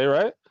hersay,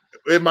 right?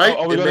 It might,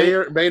 may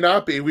or may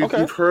not be. We've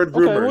heard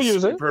rumors. Okay, we'll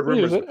use it. We've heard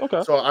rumors.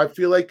 Okay. So I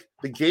feel like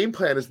the game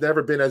plan has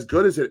never been as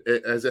good as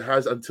it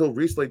has until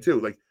recently too.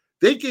 Like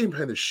they game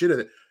plan the shit of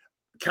it.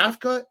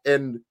 Kafka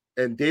and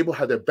Dable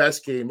had their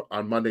best game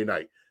on Monday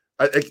night.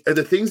 And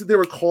the things that they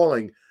were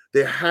calling,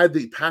 they had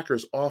the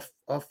Packers off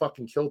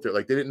fucking kilter.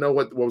 Like they didn't know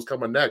what was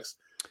coming next.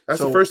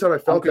 That's the first time I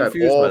felt that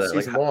all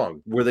season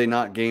long. Were they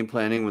not game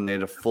planning when they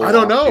had a full? I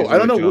don't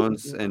know.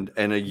 Jones and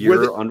a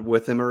year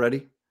with him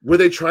already. Were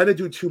they trying to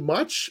do too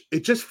much?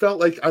 It just felt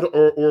like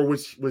or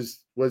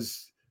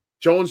was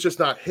Jones just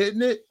not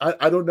hitting it?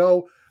 I don't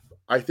know.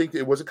 I think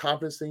it was a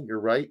confidence thing.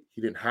 You're right.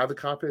 He didn't have the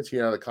confidence. He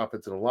didn't have the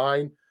confidence in the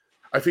line.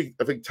 I think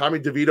Tommy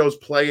DeVito's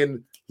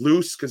playing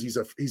loose because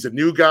he's a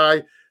new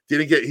guy.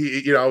 Didn't get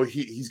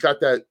he's got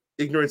that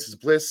ignorance is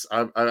bliss.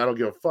 I don't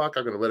give a fuck.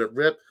 I'm gonna let it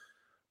rip.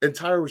 And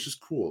Tyler was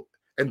just cool.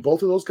 And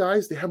both of those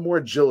guys, they have more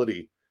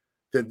agility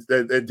than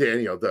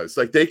Daniel does.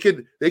 Like they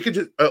could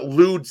just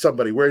elude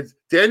somebody. Whereas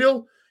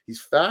Daniel,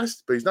 he's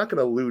fast, but he's not going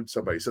to elude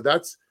somebody. So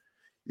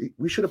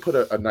we should have put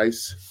a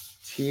nice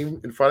team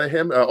in front of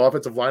him,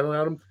 offensive line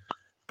around him,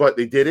 but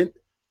they didn't.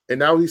 And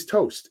now he's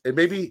toast. And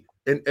maybe,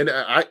 and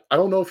I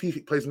don't know if he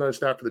plays another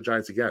snap for the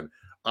Giants again.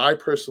 I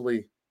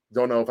personally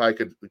don't know if I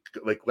could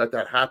let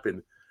that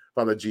happen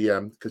from the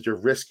GM because you're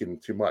risking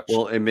too much.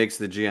 Well, it makes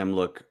the GM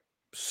look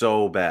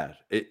so bad.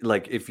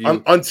 If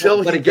you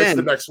until he gets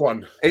the next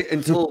one,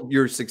 until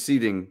you're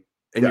succeeding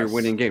and you're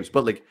winning games.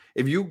 But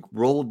if you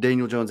roll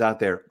Daniel Jones out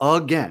there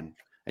again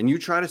and you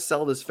try to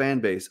sell this fan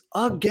base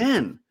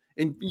again,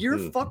 and you're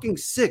fucking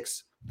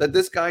 6 that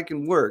this guy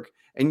can work,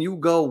 and you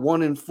go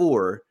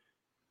 1-4,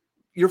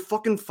 you're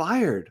fucking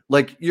fired.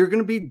 Like, you're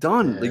gonna be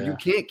done. Like, you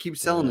can't keep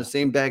selling the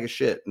same bag of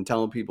shit and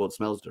telling people it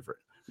smells different.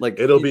 Like,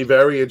 it'll be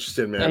very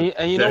interesting, man.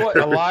 And you know what?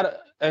 A lot of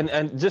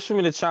and just for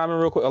me to chime in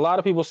real quick, a lot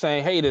of people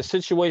saying, "Hey, the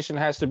situation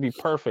has to be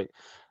perfect."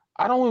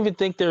 I don't even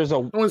think there's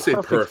a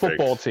perfect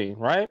football team,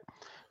 right?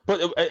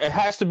 But it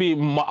has to be a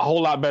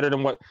whole lot better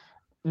than what.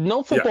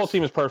 No football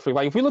team is perfect.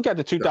 Like, if we look at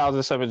the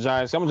 2007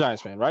 Giants, I'm a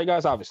Giants fan, right,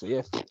 guys? Obviously,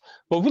 yes.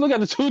 But if we look at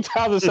the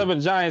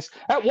 2007 Giants,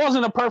 that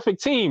wasn't a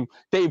perfect team.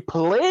 They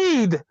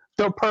played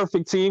the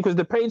perfect team because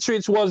the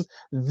Patriots was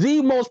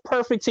the most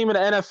perfect team in the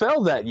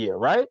NFL that year,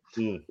 right?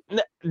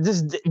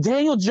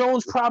 Daniel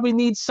Jones probably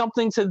needs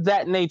something to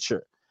that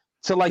nature,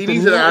 to like the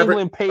New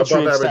England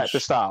Patriots type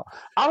of style.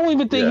 I don't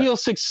even think he'll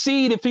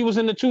succeed if he was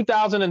in the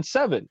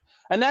 2007,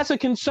 and that's a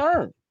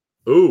concern.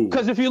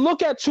 Because if you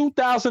look at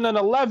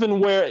 2011,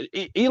 where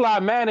Eli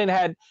Manning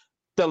had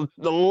the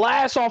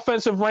last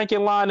offensive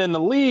ranking line in the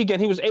league,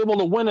 and he was able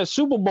to win a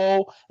Super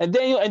Bowl, and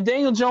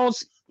Daniel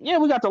Jones,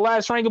 we got the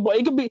last ranking, but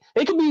it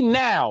could be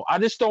now. I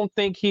just don't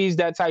think he's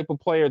that type of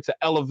player to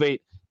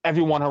elevate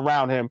everyone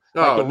around him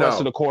like the rest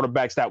of the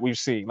quarterbacks that we've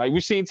seen. Like,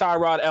 we've seen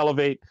Tyrod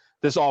elevate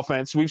this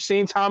offense. We've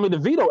seen Tommy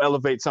DeVito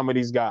elevate some of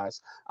these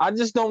guys. I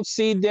just don't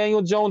see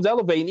Daniel Jones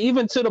elevating,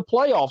 even to the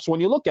playoffs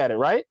when you look at it,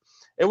 right?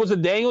 It was a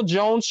Daniel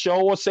Jones show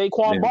or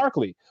Saquon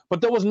Barkley,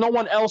 but there was no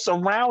one else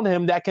around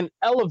him that can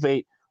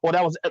elevate, or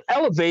that was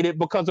elevated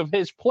because of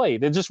his play.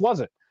 There just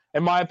wasn't,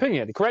 in my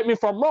opinion. Correct me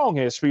if I'm wrong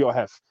here, Spio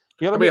Hef.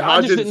 You know what I mean?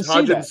 I just didn't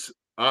see that.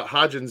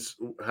 Hodgins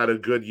had a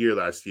good year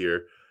last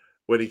year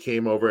when he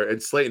came over,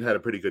 and Slayton had a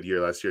pretty good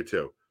year last year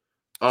too.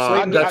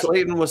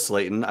 Slayton was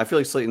Slayton. I feel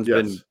like Slayton's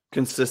been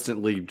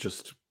consistently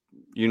just,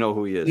 you know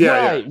who he is.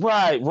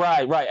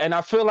 Right. And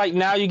I feel like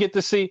now you get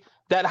to see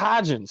that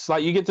Hodgins,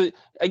 like you get to,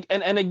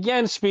 and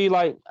again, Speed,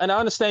 like, and I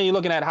understand you're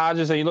looking at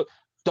Hodgins and you look,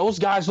 those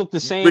guys look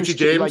the same, Richie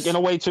James, like in a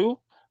way too.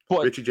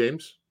 But Richie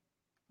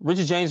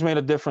James made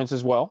a difference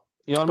as well.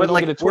 You know what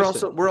I mean? Like,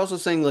 we're also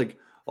saying like,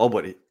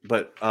 but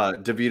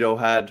DeVito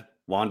had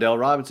Wan'Dale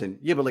Robinson.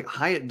 Yeah, but like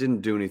Hyatt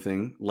didn't do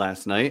anything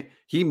last night.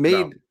 He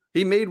made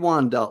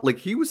Wan'Dale, like,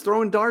 he was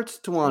throwing darts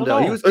to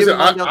Wan'Dale. He was giving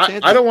Wan'Dale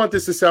chances. I don't want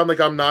this to sound like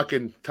I'm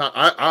knocking.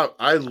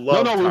 I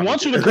love. No, we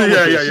want you to come.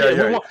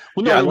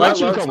 We want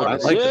you to come.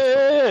 We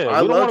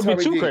don't want to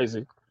be too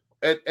crazy.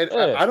 And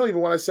I don't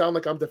even want to sound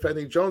like I'm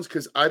defending Jones,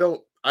 because I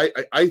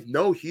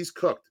know he's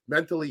cooked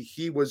mentally.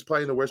 He was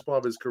playing the worst ball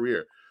of his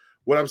career.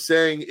 What I'm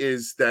saying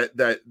is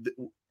that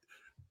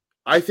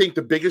I think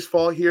the biggest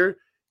fault here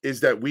is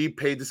that we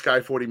paid this guy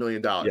 $40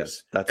 million.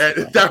 Yes, that's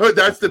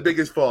the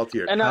biggest fault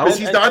here.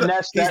 He's not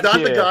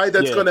the guy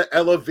that's going to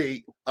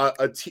elevate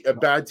a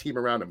bad team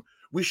around him.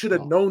 We should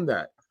have known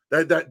that.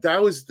 That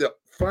was the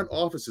front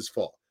office's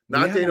fault,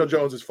 not Daniel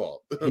Jones's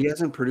fault. He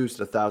hasn't produced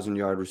a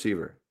 1,000-yard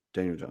receiver,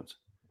 Daniel Jones.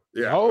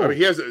 Yeah, I mean,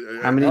 he has.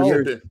 How many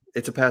years?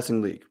 It's a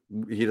passing league.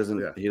 He doesn't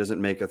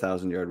make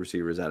 1,000-yard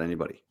receivers at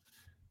anybody.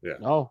 Yeah.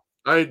 No.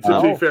 To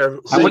be fair,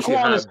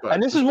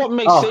 and this is what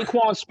makes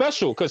Saquon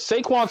special, because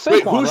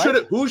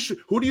Saquon.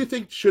 Who do you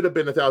think should have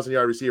been a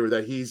 1,000-yard receiver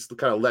that he's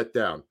kind of let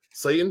down?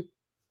 Slayton?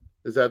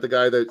 Is that the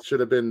guy that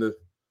should have been the?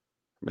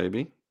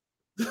 Maybe.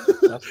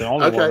 That's the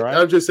only one, right?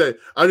 I'm just saying.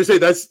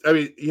 That's. I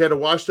mean, he had a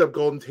washed-up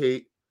Golden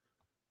Tate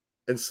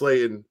and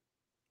Slayton,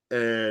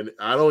 and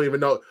I don't even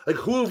know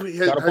who who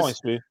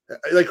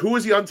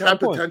is the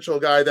untapped potential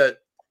guy that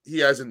he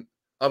hasn't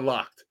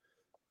unlocked.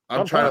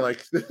 I'm trying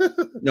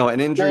to no,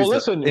 and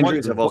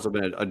injuries have also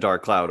been a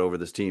dark cloud over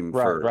this team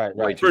for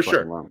way too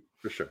long.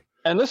 For sure.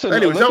 And listen,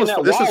 anyways,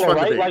 this is fun,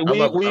 right?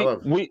 Like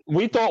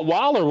we thought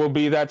Waller would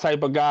be that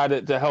type of guy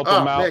to help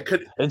him out.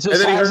 Man, it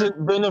just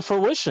hasn't been to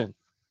fruition.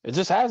 It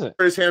just hasn't.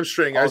 His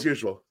hamstring as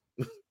usual.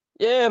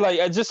 Yeah, like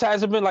it just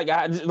hasn't been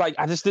I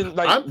just didn't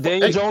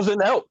Daniel Jones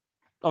didn't help,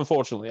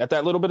 unfortunately, at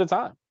that little bit of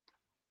time.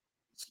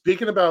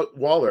 Speaking about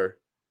Waller,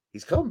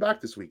 he's coming back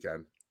this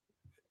weekend.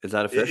 Is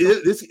that official?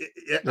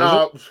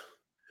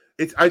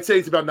 I'd say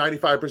it's about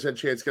 95%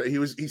 chance.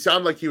 He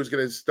sounded like he was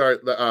going to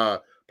start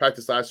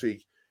practice last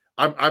week.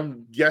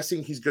 I'm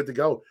guessing he's good to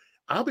go.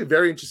 I'll be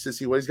very interested to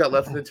see what he's got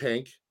left in the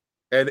tank,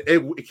 and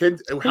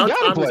how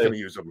Tommy's going to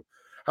use him.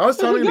 How is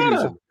Tommy going to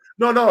use him?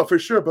 No, for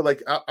sure.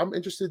 But I'm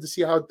interested to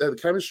see how the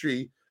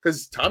chemistry,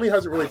 because Tommy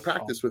hasn't really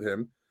practiced with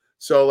him.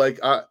 So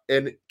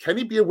and can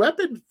he be a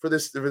weapon for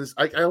this?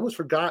 I almost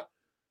forgot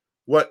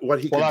what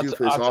he can do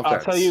for this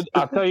offense.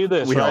 I'll tell you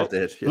this. We right? all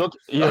did. Yeah.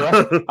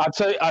 Look,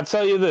 I'll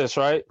tell you this,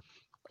 right?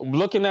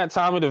 Looking at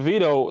Tommy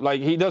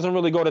DeVito, he doesn't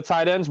really go to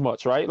tight ends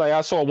much, right? Like,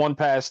 I saw one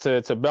pass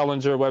to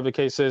Bellinger, whatever the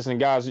case is, and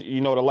guys,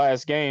 the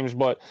last games,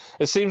 but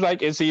it seems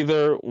like it's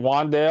either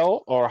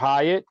Wan'Dale or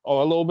Hyatt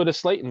or a little bit of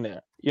Slayton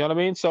there. You know what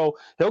I mean? So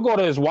he'll go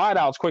to his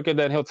wideouts quicker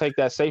than he'll take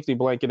that safety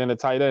blanket in the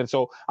tight end.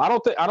 So I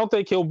don't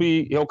think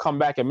he'll come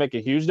back and make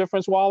a huge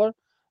difference, Waller.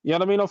 You know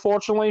what I mean?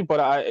 Unfortunately,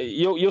 but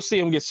you'll see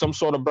him get some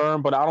sort of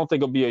burn, but I don't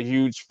think it'll be a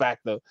huge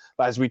factor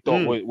as we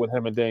thought with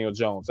him and Daniel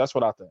Jones. That's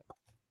what I think.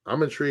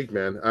 I'm intrigued,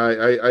 man.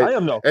 I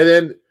am though. And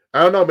then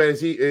I don't know,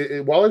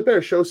 man. Waller's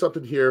better show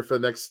something here for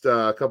the next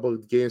couple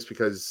of games,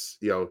 because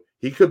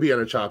he could be on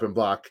a chopping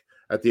block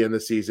at the end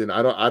of the season.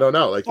 I don't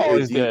know. Like,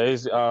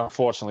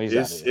 unfortunately,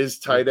 is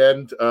tight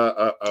end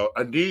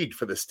a need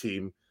for this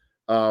team?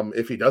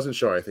 If he doesn't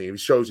show anything, if he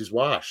shows he's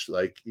washed,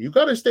 like, you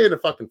got to stay in the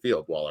fucking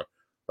field, Waller.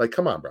 Like,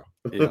 come on, bro.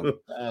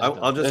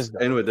 I'll just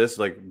end with this,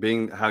 like,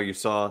 being how you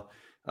saw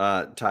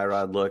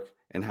Tyrod look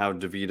and how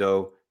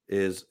DeVito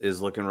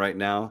is looking right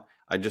now.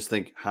 I just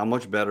think how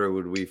much better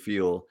would we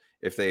feel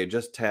if they had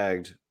just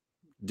tagged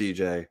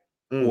DJ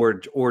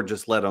or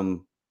just let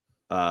him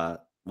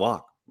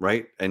walk,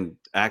 right? And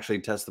actually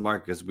test the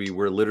market, because we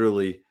were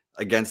literally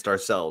against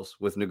ourselves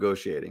with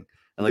negotiating.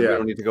 And like, we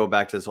don't need to go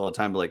back to this all the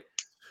time, but like,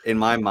 in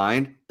my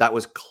mind, that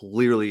was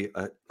clearly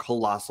a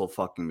colossal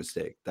fucking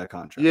mistake, that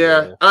contract.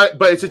 Yeah,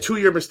 but it's a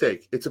 2-year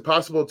mistake. It's a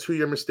possible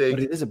 2-year mistake.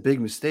 But it is a big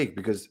mistake,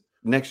 because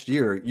next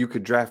year you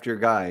could draft your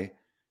guy.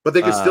 But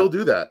they could still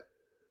do that.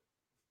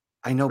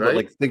 I know, right? But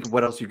like, think of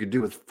what else you could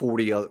do with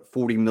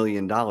 $40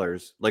 million.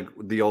 Like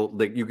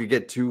you could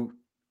get 2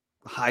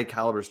 high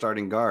caliber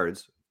starting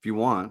guards if you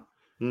want.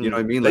 You know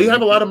what I mean? Like, they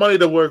have a lot of money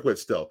to work with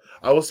still.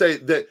 I will say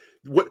that.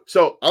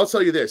 So I'll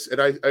tell you this,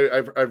 and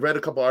I've read a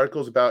couple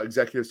articles about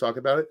executives talking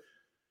about it.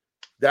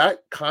 That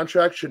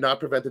contract should not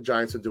prevent the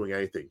Giants from doing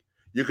anything.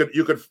 You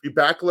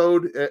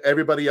backload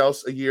everybody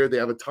else a year. They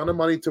have a ton of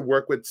money to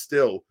work with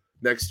still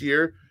next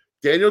year.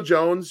 Daniel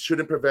Jones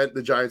shouldn't prevent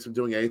the Giants from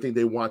doing anything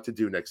they want to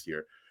do next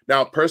year.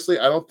 Now, personally,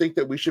 I don't think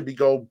that we should be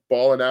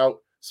balling out,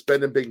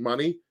 spending big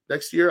money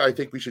next year. I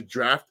think we should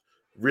draft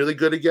really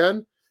good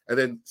again, and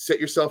then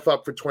set yourself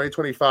up for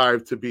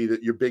 2025 to be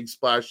your big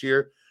splash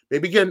year.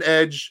 Maybe get an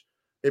edge.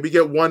 Maybe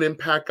get one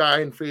impact guy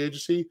in free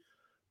agency,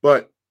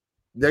 but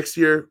next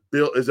year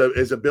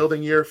is a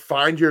building year.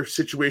 Find your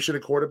situation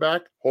at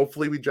quarterback.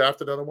 Hopefully, we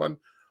draft another one,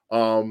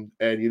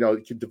 and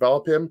you can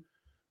develop him.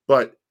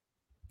 But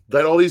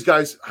let all these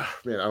guys.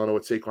 Man, I don't know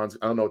what the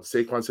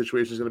Saquon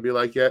situation is going to be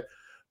like yet.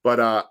 But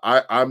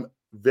I'm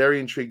very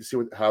intrigued to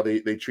see how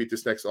they treat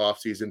this next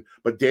offseason.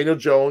 But Daniel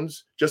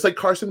Jones, just like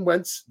Carson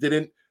Wentz,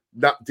 didn't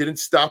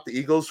stop the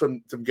Eagles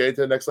from getting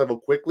to the next level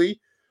quickly.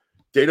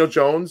 Daniel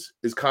Jones,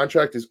 his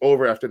contract is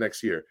over after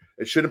next year.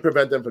 It shouldn't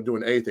prevent them from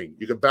doing anything.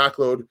 You can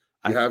backload.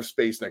 You have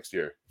space next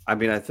year. I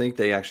mean, I think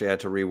they actually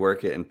had to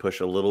rework it and push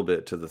a little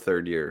bit to the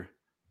 3rd year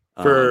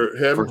for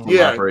him.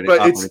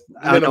 But it's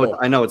minimal.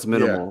 I know it's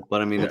minimal,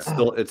 but I mean,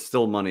 it's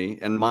still money.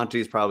 And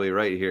Monty's probably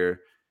right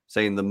here,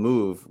 saying the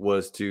move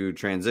was to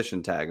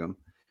transition tag him,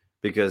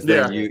 because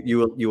then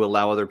you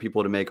allow other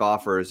people to make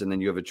offers, and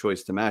then you have a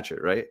choice to match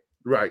it, right?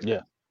 Right.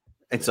 Yeah.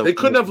 And so they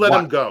couldn't have let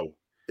him go.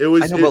 It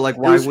was. But like,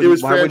 why wouldn't you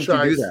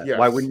do that? Yes,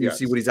 why wouldn't you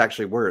see what he's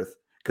actually worth?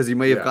 Because he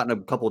may have gotten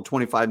a couple of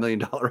 $25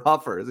 million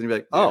offers, and you'd be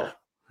like, oh.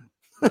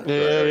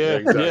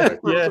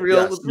 Exactly.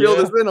 Let's reel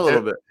this in a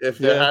little bit. If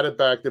they had it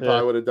back, they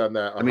probably would have done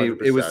that. 100%. I mean,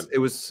 it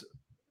was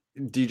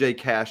DJ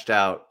cashed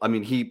out. I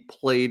mean, he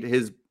played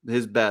his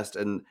best,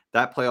 and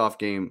that playoff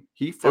game,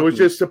 it was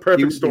just a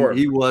perfect storm.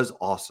 He was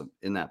awesome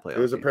in that playoff. It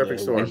was a perfect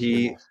storm, and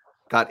he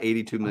got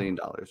 $82 million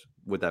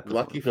with that.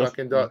 Lucky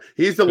fucking dog.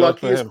 He's the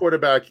luckiest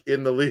quarterback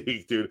in the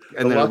league, dude.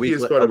 And then a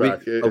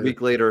week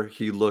later,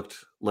 he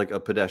looked like a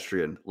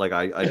pedestrian. Like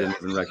I didn't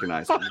even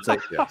recognize him. It's like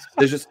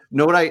there's just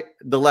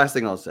the last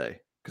thing I'll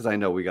say, because I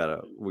know we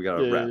gotta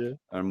wrap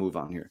and move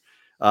on here.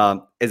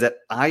 Is that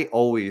I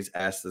always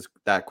ask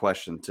that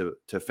question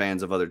to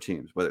fans of other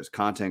teams, whether it's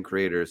content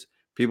creators,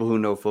 people who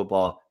know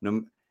football,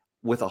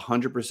 with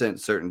 100%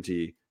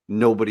 certainty,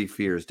 nobody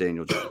fears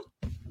Daniel Jones.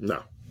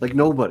 No. Like,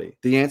 nobody.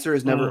 The answer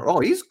is never, oh,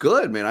 he's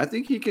good, man. I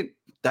think he can.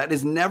 That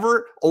is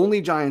never,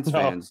 only Giants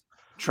fans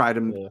try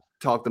to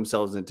talk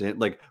themselves into it.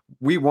 Like,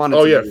 we wanted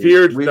to believe.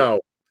 Feared?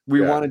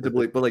 We wanted to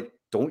believe. But, like,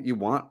 don't you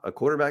want a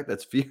quarterback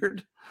that's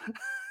feared?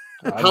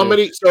 How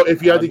many? So,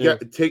 if you had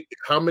to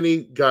how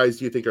many guys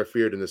do you think are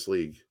feared in this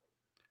league?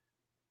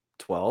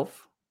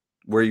 12?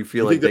 Where you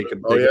feel like they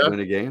could win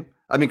a game?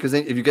 I mean, because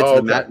if you get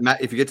to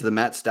the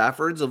Matt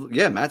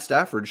Staffords, Matt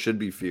Stafford should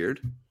be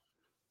feared.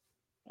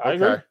 I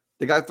agree.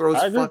 The guy throws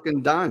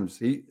fucking dimes.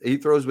 He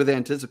throws with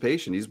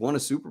anticipation. He's won a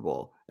Super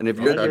Bowl. And if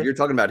you're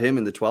talking about him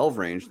in the 12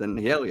 range, then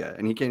hell yeah.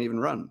 And he can't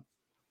even run.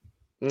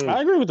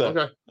 I agree with that.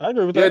 Okay. I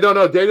agree with that. Yeah,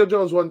 no. Daniel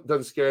Jones one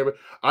doesn't scare me.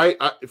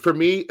 I for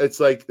me,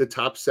 it's like the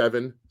top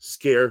 7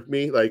 scare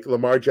me. Like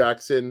Lamar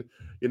Jackson,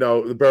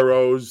 the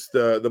Burrows,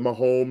 the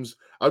Mahomes.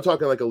 I'm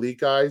talking like elite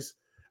guys.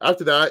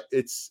 After that,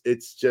 it's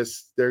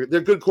just they're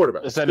good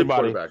quarterbacks. It's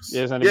anybody. Good quarterbacks.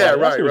 Yeah, it's anybody. Yeah,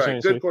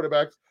 right. Good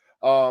quarterbacks.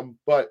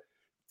 But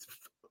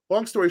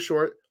long story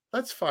short,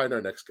 let's find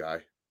our next guy.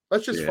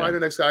 Let's just find our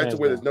next guy to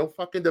where there's no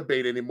fucking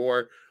debate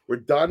anymore. We're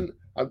done.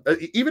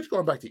 Even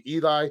going back to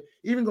Eli,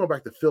 even going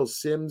back to Phil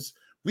Simms,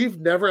 we've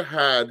never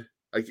had,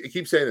 I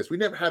keep saying this, we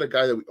never had a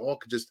guy that we all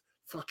could just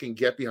fucking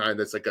get behind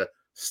that's like a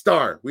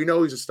star. We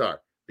know he's a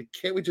star. But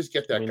can't we just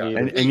get that guy?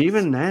 And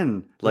even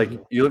then, like,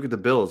 you look at the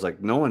Bills,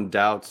 like, no one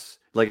doubts,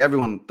 like,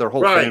 everyone, their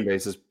whole fan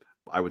base is,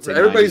 I would say,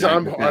 everybody's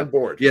on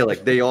board. Yeah,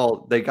 like,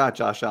 they got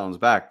Josh Allen's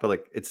back, but,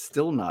 like, it's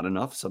still not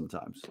enough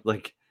sometimes.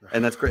 Like,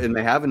 And that's great. And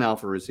they have an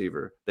alpha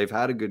receiver. They've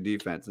had a good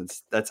defense. And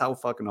that's how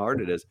fucking hard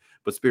it is.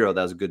 But Spiro,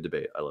 that was a good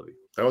debate. I love you.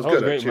 That was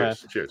good. Great,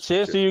 cheers. man. Cheers.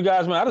 Cheers to you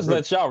guys, man. I just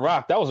let y'all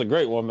rock. That was a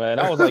great one, man.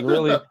 I was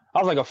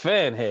like a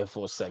fan here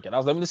for a second. I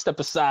was like, let me step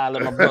aside,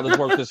 let my brothers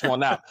work this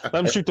one out. Let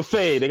them shoot the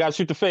fade. They got to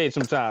shoot the fade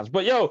sometimes.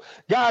 But yo,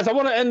 guys, I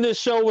want to end this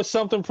show with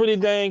something pretty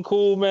dang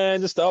cool,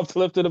 man, just to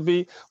uplift the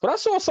beat. But I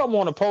saw something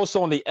on a post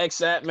on the X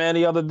app, man,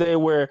 the other day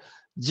where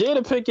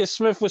Jada Pinkett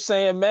Smith was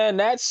saying, man,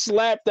 that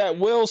slap that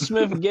Will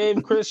Smith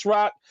gave Chris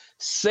Rock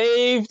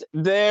saved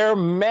their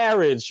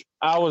marriage.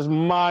 I was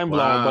mind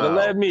blown, but it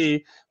led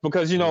me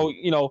because, you know,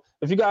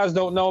 if you guys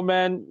don't know,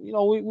 man,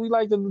 we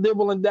like to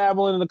dibble and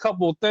dabble in a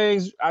couple of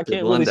things. I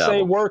can't really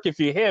say work if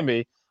you hear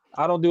me.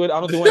 I don't do it.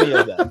 I don't do any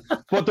of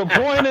that. But the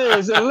point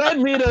is, it led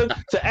me to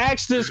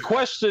ask this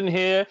question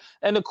here.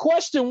 And the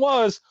question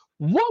was,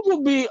 what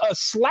would be a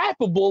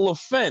slappable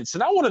offense?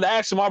 And I wanted to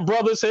ask my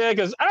brothers here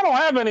because I don't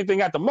have anything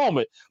at the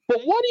moment.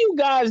 But what do you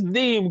guys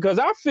deem? Because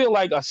I feel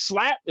like a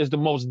slap is the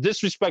most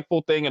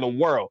disrespectful thing in the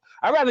world.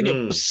 I'd rather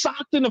get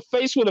socked in the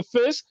face with a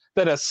fist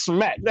than a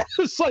smack.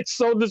 That's like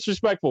so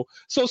disrespectful.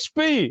 So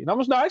Speed, I'm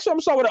gonna start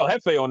with El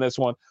Jefe on this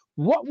one.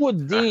 What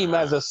would deem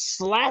as a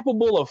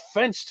slappable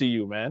offense to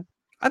you, man?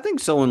 I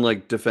think someone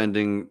like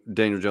defending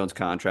Daniel Jones'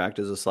 contract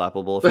is a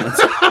slappable offense.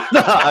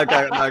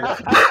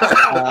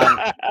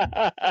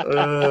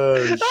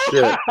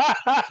 Shit.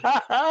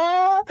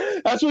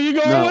 That's what you're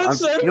going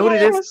with? You know what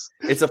it is?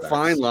 It's a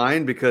fine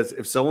line because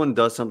if someone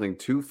does something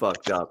too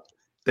fucked up,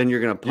 then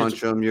you're going to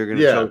punch them, you're going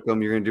to choke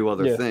them, you're going to do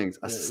other things.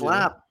 A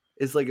slap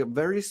is like a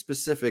very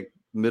specific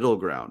middle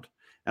ground.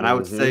 And I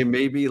would say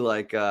maybe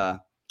like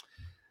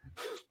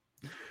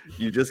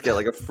you just get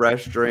like a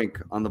fresh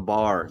drink on the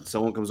bar.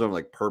 Someone comes over,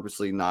 like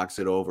purposely knocks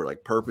it over,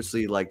 like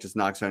purposely like just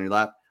knocks it on your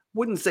lap.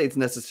 Wouldn't say it's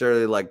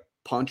necessarily like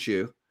punch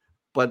you,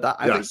 but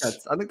I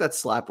think that's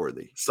slap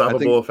worthy.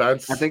 Slappable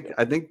offense. I think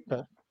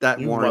that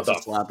warrants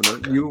a slap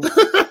in the you.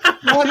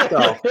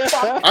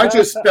 I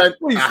just spent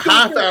a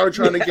half hour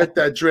trying to get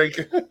that drink.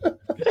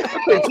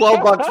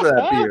 $12 for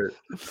that beer.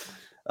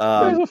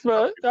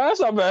 That's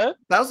not bad.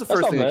 That was the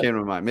first thing that came to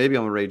my mind. Maybe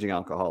I'm a raging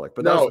alcoholic,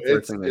 but that was the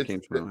first thing that came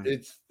to my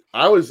mind.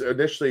 I was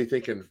initially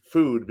thinking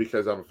food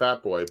because I'm a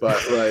fat boy, but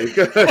like,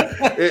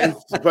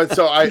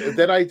 so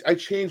I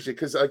changed it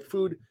because like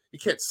food, you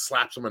can't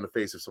slap someone in the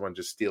face if someone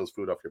just steals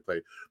food off your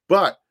plate.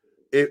 But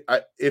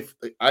if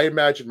I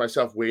imagine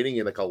myself waiting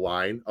in like a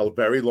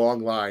very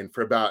long line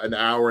for about an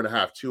hour and a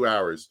half, 2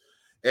 hours,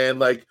 and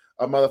like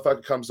a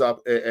motherfucker comes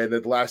up and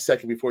at the last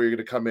second before you're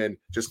going to come in,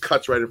 just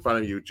cuts right in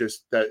front of you,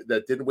 just that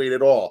didn't wait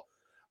at all.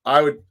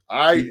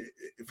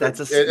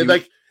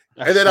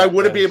 And then I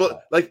wouldn't be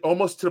able, like,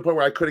 almost to the point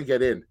where I couldn't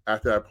get in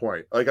after that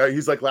point. Like,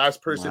 he's like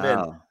last person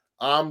in.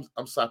 I'm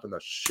slapping the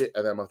shit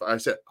out of that motherfucker. I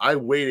said I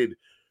waited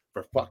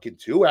for fucking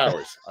 2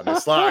 hours on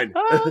this line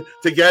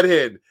to get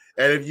in.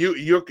 And if you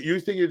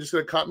think you're just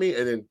gonna cut me,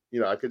 and then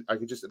I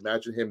could just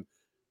imagine him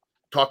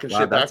talking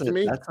shit back to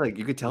me. That's like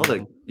you could tell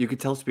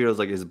Spiro's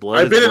like his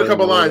blood. I've been in a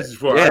couple lines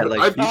before. Yeah,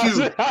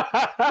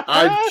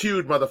 I've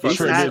queued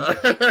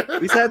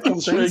motherfuckers. He's had some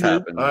things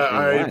happen.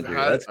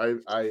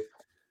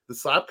 The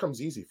slap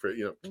comes easy for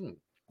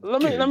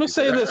Let me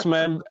say this,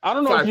 man. I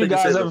don't know if you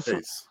guys ever.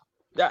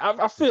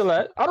 I feel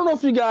that. I don't know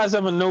if you guys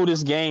ever know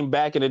this game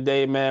back in the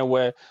day, man,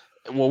 where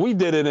when we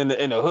did it in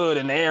the hood,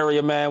 in the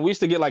area, man, we used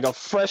to get like a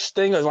fresh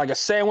thing, or like a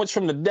sandwich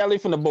from the deli,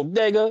 from the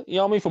bodega, you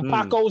know what I mean, from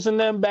Paco's and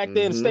them back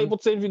there in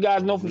Stapleton. If you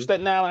guys know from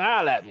Staten Island,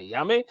 holla at me, you know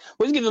what I mean?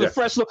 We used to get the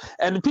fresh look,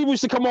 and the people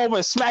used to come over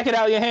and smack it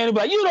out of your hand and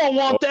be like, you don't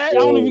want that. I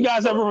don't know if you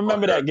guys ever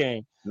remember that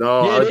game.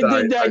 No, yeah, they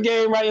did that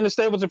game right in the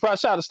Stapleton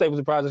Project. Shout out to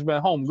Stapleton Project,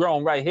 man,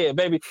 homegrown right here,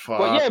 baby.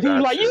 But yeah,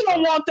 people like, you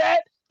don't want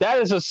that. That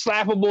is a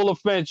slappable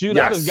offense. You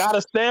just got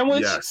a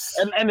sandwich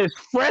and it's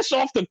fresh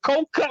off the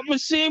cold cut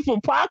machine from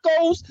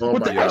Paco's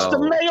with the extra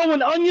mayo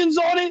and onions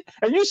on it,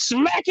 and you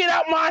smack it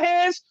out my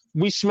hands.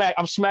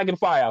 I'm smacking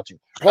fire out you.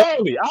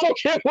 Early. I don't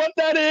care what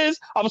that is.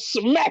 I'm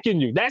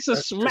smacking you. That's a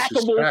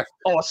smackable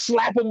or a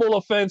slappable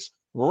offense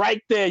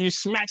right there. You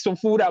smack some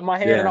food out my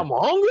hand and I'm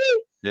hungry.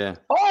 Yeah.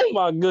 Oh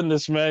my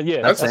goodness, man.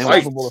 Yeah. That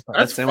sandwich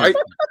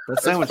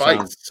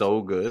sounds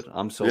so good.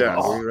 I'm so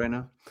hungry right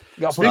now.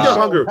 Speaking of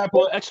hunger, I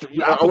want to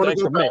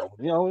go back.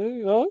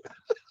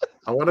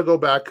 I want to go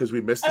back because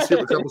we missed a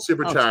couple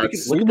super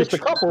chats. We missed a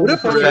couple. What a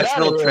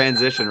professional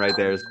transition right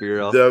there,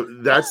 Spiro.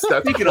 That's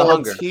speaking of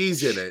hunger.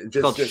 Teasing it.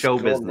 Just show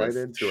business. Right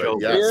into show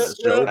it.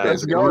 Yes. Show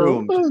business.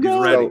 He's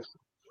ready.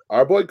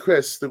 Our boy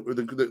Chris,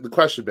 the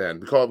question man.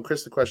 We call him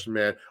Chris the question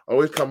man.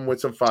 Always coming with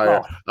some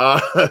fire.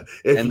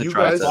 If you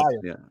guys,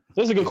 this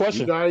is a good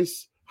question. You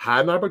guys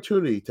had an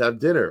opportunity to have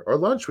dinner or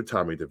lunch with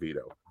Tommy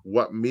DeVito,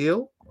 what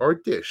meal or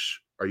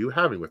dish are you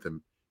having with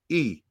him?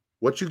 E,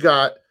 what you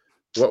got?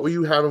 What were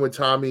you having with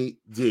Tommy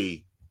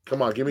D?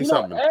 Come on, give me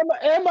something.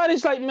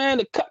 Everybody's like, man,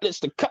 the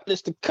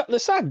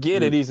cutlets. I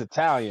get it, he's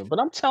Italian, but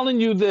I'm telling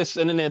you this,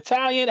 in an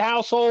Italian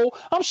household,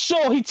 I'm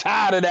sure he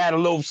tired of that a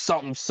little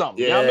something.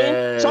 Yeah, you know what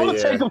I mean? So I'm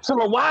gonna take him to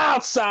the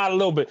wild side a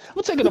little bit. I'm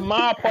gonna take him to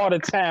my part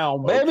of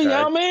town, baby. You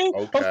know what I mean?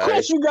 Okay. Of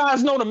course, you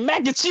guys know the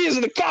mac and cheese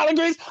and the collard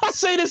greens. I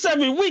say this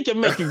every week and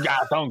make you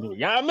guys hungry.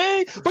 You know what I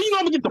mean? But you know,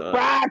 I'm gonna get the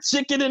fried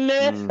chicken in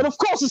there, and of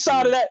course,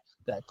 inside of that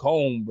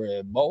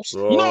cornbread, boss.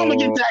 You know I'm gonna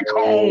get that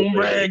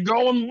cornbread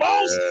going,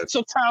 boss. Yeah.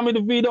 So Tommy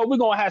DeVito, we're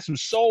gonna have some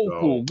soul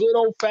food, good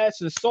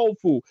old-fashioned soul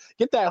food.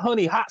 Get that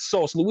honey hot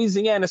sauce,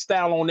 Louisiana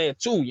style on there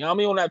too. You know what I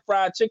mean? On that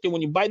fried chicken,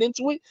 when you bite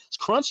into it, it's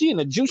crunchy and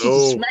the juices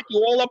will smack you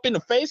all up in the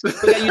face. But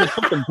then you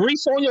put the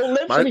grease on your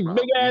lips, big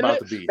ass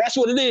lips. That's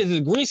what it is.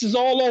 The grease is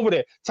all over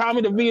there.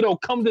 Tommy DeVito,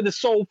 come to the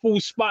soul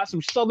food spot,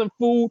 some southern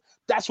food.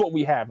 That's what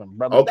we having,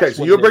 brother. Okay, that's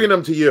so you're bringing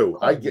them to you.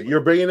 You're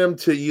bringing them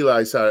to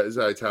Eli's side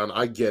of town.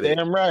 I get it.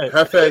 Damn right.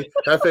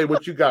 Hefe,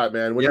 what you got,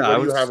 man? What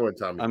are you having with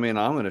Tommy? I mean,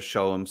 I'm going to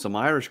show him some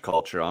Irish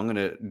culture. I'm going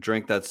to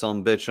drink that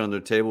some bitch under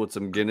the table with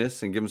some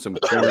Guinness and give him some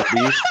corned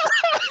beef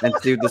and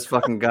see what this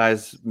fucking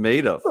guy's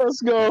made of.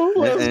 Let's go.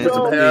 Let's go.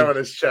 Some hair on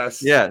his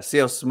chest. Yeah, see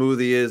how smooth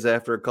he is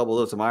after a couple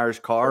of those, some Irish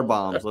car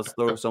bombs. Let's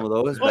throw some of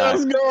those back.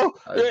 Let's go.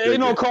 Ain't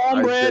no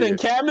cornbread and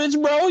cabbage,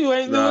 bro. You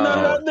ain't doing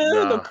nothing out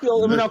there.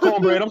 I mean, not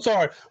cornbread. I'm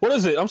sorry. What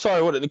is it? I'm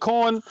sorry. What is it?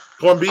 Corned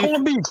beef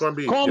and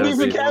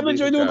cabbage.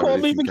 You're doing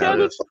corned beef and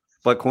cabbage.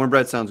 But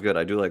cornbread sounds good.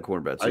 I do like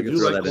cornbread. So you can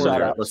throw that in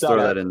there. Let's throw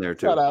that in there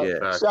too.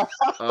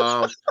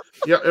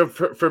 Yeah.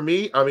 For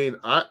me, I mean,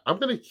 I'm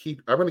gonna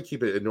keep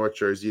it in North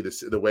Jersey.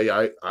 The way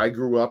I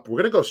grew up. We're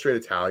gonna go straight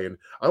Italian.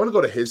 I'm gonna go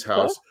to his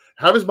house.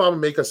 Have his mama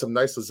make us some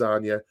nice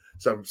lasagna,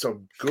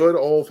 some good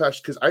old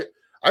fashioned. Because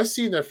I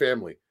seen their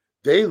family.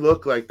 They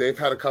look like they've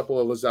had a couple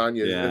of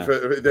lasagnas. Yeah.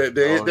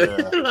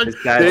 His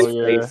guy's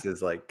face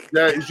is like,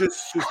 he's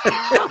just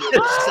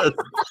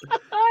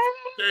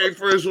stay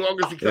for as long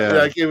as you can. Yeah.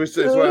 Like it's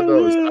one of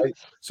those.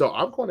 So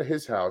I'm going to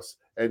his house,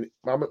 and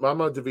Mama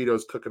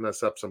DeVito's cooking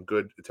us up some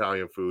good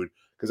Italian food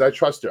because I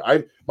trust her.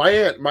 My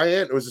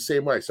aunt was the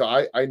same way. So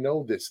I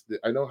know this.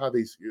 I know how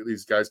these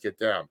guys get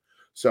down.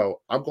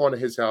 So I'm going to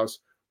his house.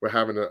 We're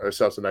having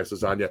ourselves a nice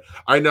lasagna.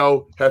 I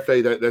know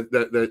Hefe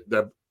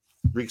that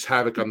wreaks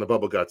havoc on the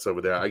bubble guts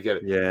over there. I get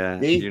it. Yeah,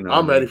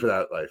 I'm ready for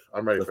that life.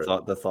 I'm ready for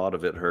it. The thought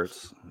of it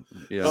hurts.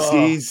 Yeah.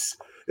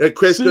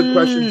 Chris, good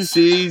question.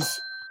 C's,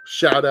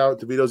 shout out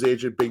DeVito's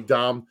agent, Big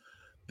Dom.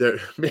 There,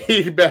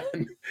 me,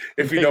 Ben,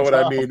 if you know what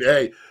I mean.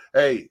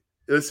 Hey,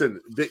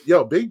 listen,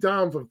 Big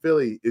Dom from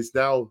Philly is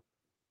now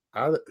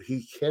out.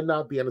 He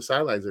cannot be on the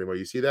sidelines anymore.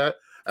 You see that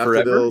after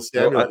Forever? the little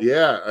scandal?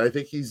 Yeah, I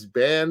think he's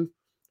banned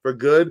for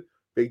good.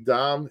 Big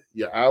Dom,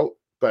 you're out.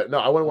 But no,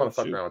 I wouldn't want to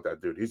fuck around with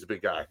that dude. He's a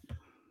big guy.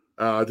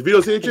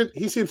 DeVito's agent,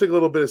 he seems like a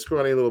little bit of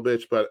scrawny little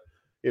bitch, but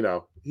he's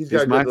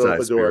got a good little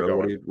fedora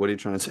going. What are you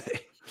trying to say?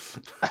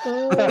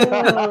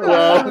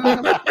 Well,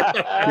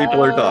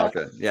 people are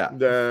talking. Yeah.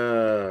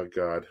 Oh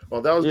God.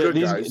 Well, that was good,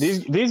 guys.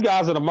 These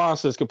guys are the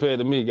monsters compared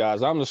to me,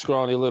 guys. I'm the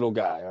scrawny little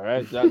guy. All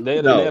right. Spiro's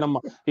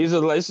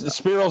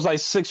like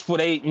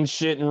 6'8" and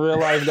shit in real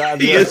life, guys.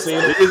 He's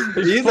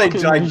a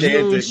gigantic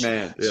huge,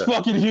 man. He's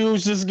fucking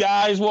huge. This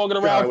guy's walking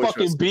around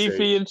fucking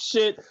beefy and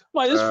shit.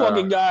 Like this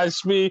fucking guy's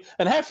speed.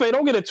 And Hefe,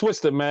 don't get it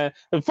twisted, man.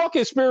 If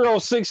fucking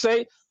Spiro's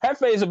 6'8",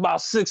 Hefe is about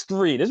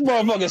 6'3". This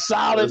motherfucking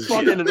solid,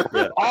 fucking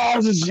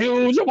arms is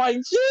huge. I'm like,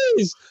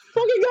 jeez,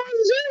 fucking guys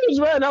is huge,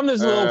 man. I'm this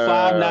little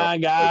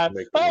 5'9" guy.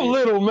 I'm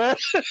little, man.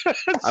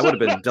 I would have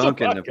been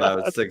dunking if I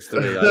was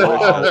 6'3".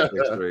 I was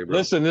 6'3", bro.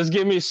 Listen, just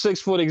give me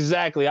 6 foot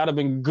exactly. I'd have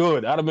been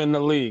good. I'd have been in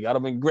the league. I'd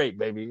have been great,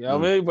 baby. You know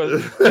what I mean? But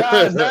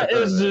guys, that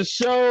is the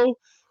show.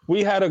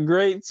 We had a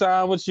great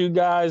time with you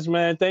guys,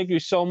 man. Thank you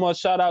so much.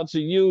 Shout out to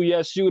you.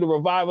 Yes, you to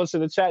revive us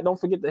in the chat. Don't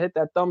forget to hit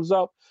that thumbs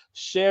up,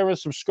 share, and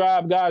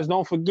subscribe, guys.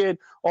 Don't forget.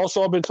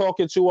 Also, I've been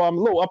talking to a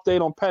little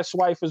update on Pest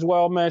Wife as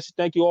well, man. So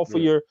thank you all for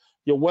your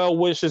well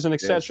wishes and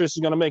etc.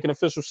 She's going to make an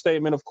official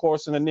statement, of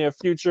course, in the near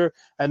future.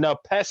 And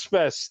Pest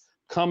Fest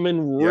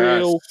coming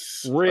real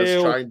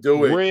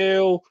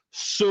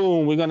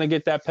soon. We're going to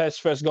get that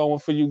Pest Fest going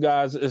for you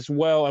guys as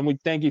well. And we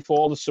thank you for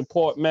all the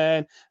support,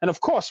 man. And of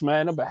course,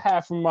 man, on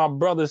behalf of my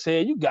brothers here,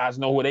 you guys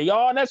know who they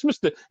are. And that's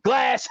Mr.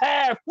 Glass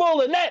Half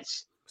Full, and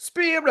that's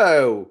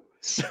Spiro.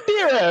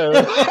 Spiro,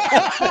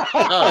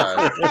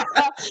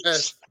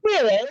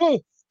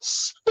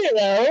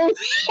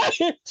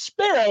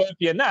 if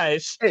you're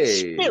nice.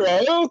 Hey.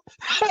 Spiro,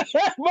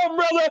 my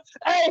brother,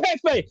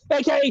 Hefe,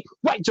 aka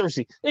White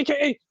Jersey,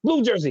 aka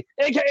Blue Jersey,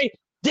 aka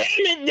Damn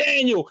It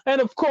Daniel, and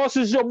of course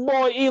it's your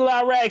boy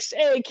Eli Rex,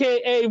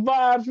 aka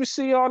Vibes. We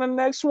see you on the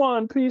next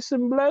one. Peace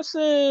and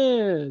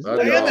blessings.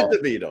 Damn it,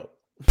 DeVito.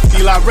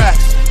 Eli Rex,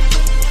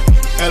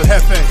 El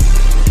Jefe,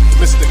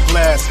 Mr.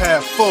 Glass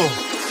Half Full,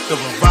 the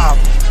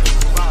revival.